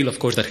was Mikhail, of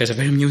course, that has a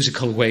very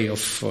musical way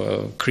of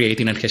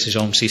creating and has his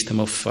own system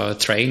of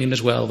training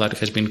as well that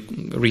has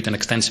been written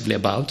extensively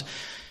about.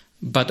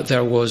 But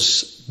there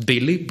was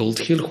Billy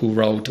Bulthill who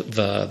wrote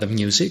the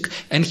music,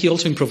 and he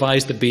also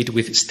improvised a bit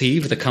with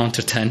Steve, the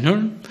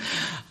countertenor.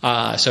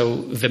 So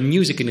the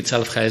music in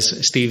itself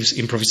has Steve's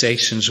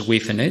improvisations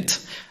within it,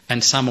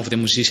 and some of the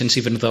musicians,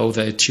 even though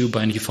the tuba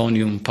and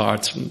euphonium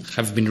parts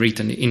have been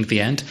written in the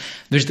end,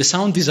 there's the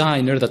sound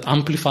designer that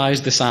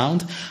amplifies the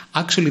sound.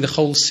 Actually, the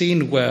whole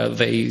scene where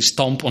they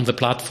stomp on the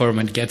platform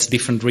and gets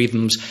different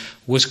rhythms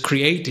was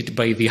created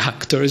by the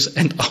actors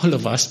and all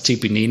of us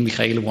chipping in.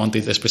 Mikhail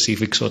wanted a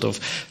specific sort of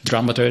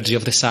dramaturgy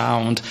of the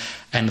sound,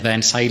 and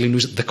then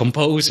Silenus, the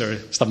composer,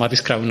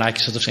 Stamatis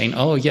Kraunakis, sort of saying,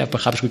 oh yeah,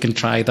 perhaps we can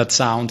try that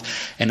sound.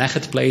 And I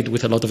had played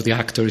with a lot of the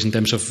actors in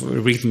terms of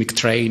rhythmic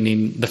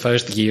training the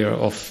first year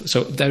of.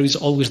 So there is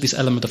always this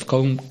element of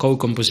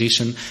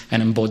co-composition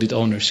and embodied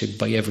ownership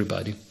by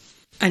everybody.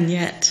 And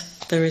yet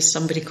there is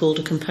somebody called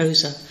a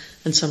composer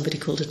and somebody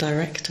called a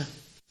director.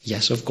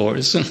 Yes, of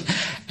course.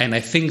 And I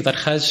think that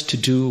has to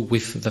do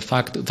with the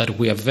fact that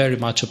we are very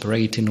much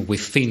operating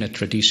within a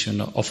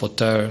tradition of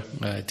auteur,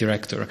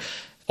 director.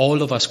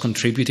 All of us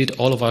contributed,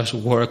 all of us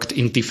worked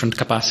in different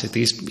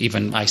capacities.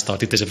 Even I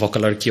started as a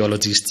vocal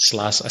archaeologist /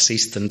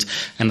 assistant,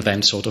 and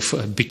then sort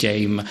of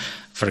became,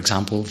 for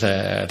example,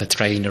 the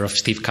trainer of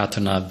Steve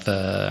Katona,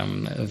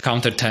 the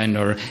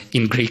countertenor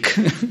in Greek.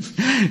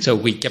 So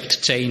we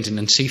kept changing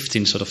and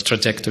shifting sort of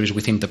trajectories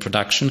within the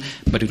production,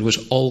 but it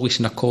was always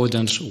in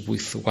accordance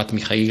with what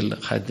Mikhail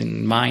had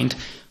in mind,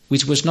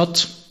 which was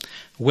not,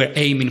 we're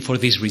aiming for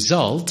this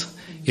result.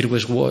 It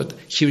was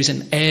here is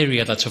an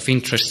area that's of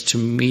interest to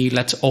me,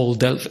 let's all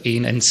delve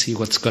in and see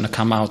what's going to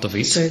come out of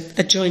it. So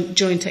a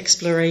joint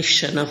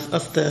exploration of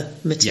the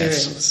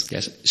materials.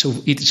 Yes. So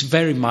it's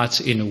very much,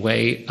 in a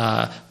way,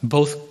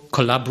 both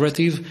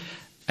collaborative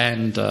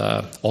and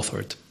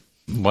authored.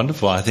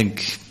 Wonderful. I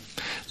think,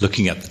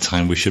 looking at the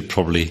time, we should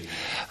probably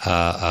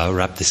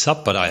wrap this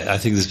up. But I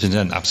think there's been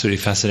an absolutely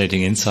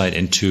fascinating insight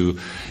into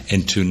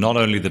not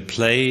only the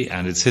play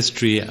and its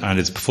history and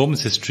its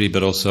performance history,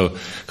 but also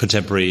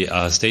contemporary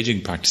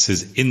staging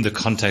practices in the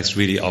context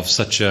really of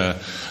such a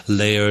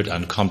layered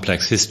and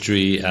complex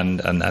history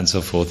and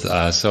so forth.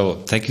 So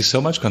thank you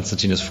so much,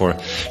 Konstantinos, for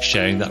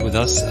sharing that with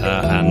us,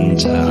 and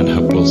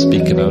hope we'll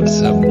speak about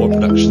more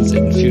productions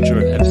in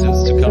future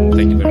episodes to come.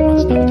 Thank you very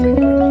much, David.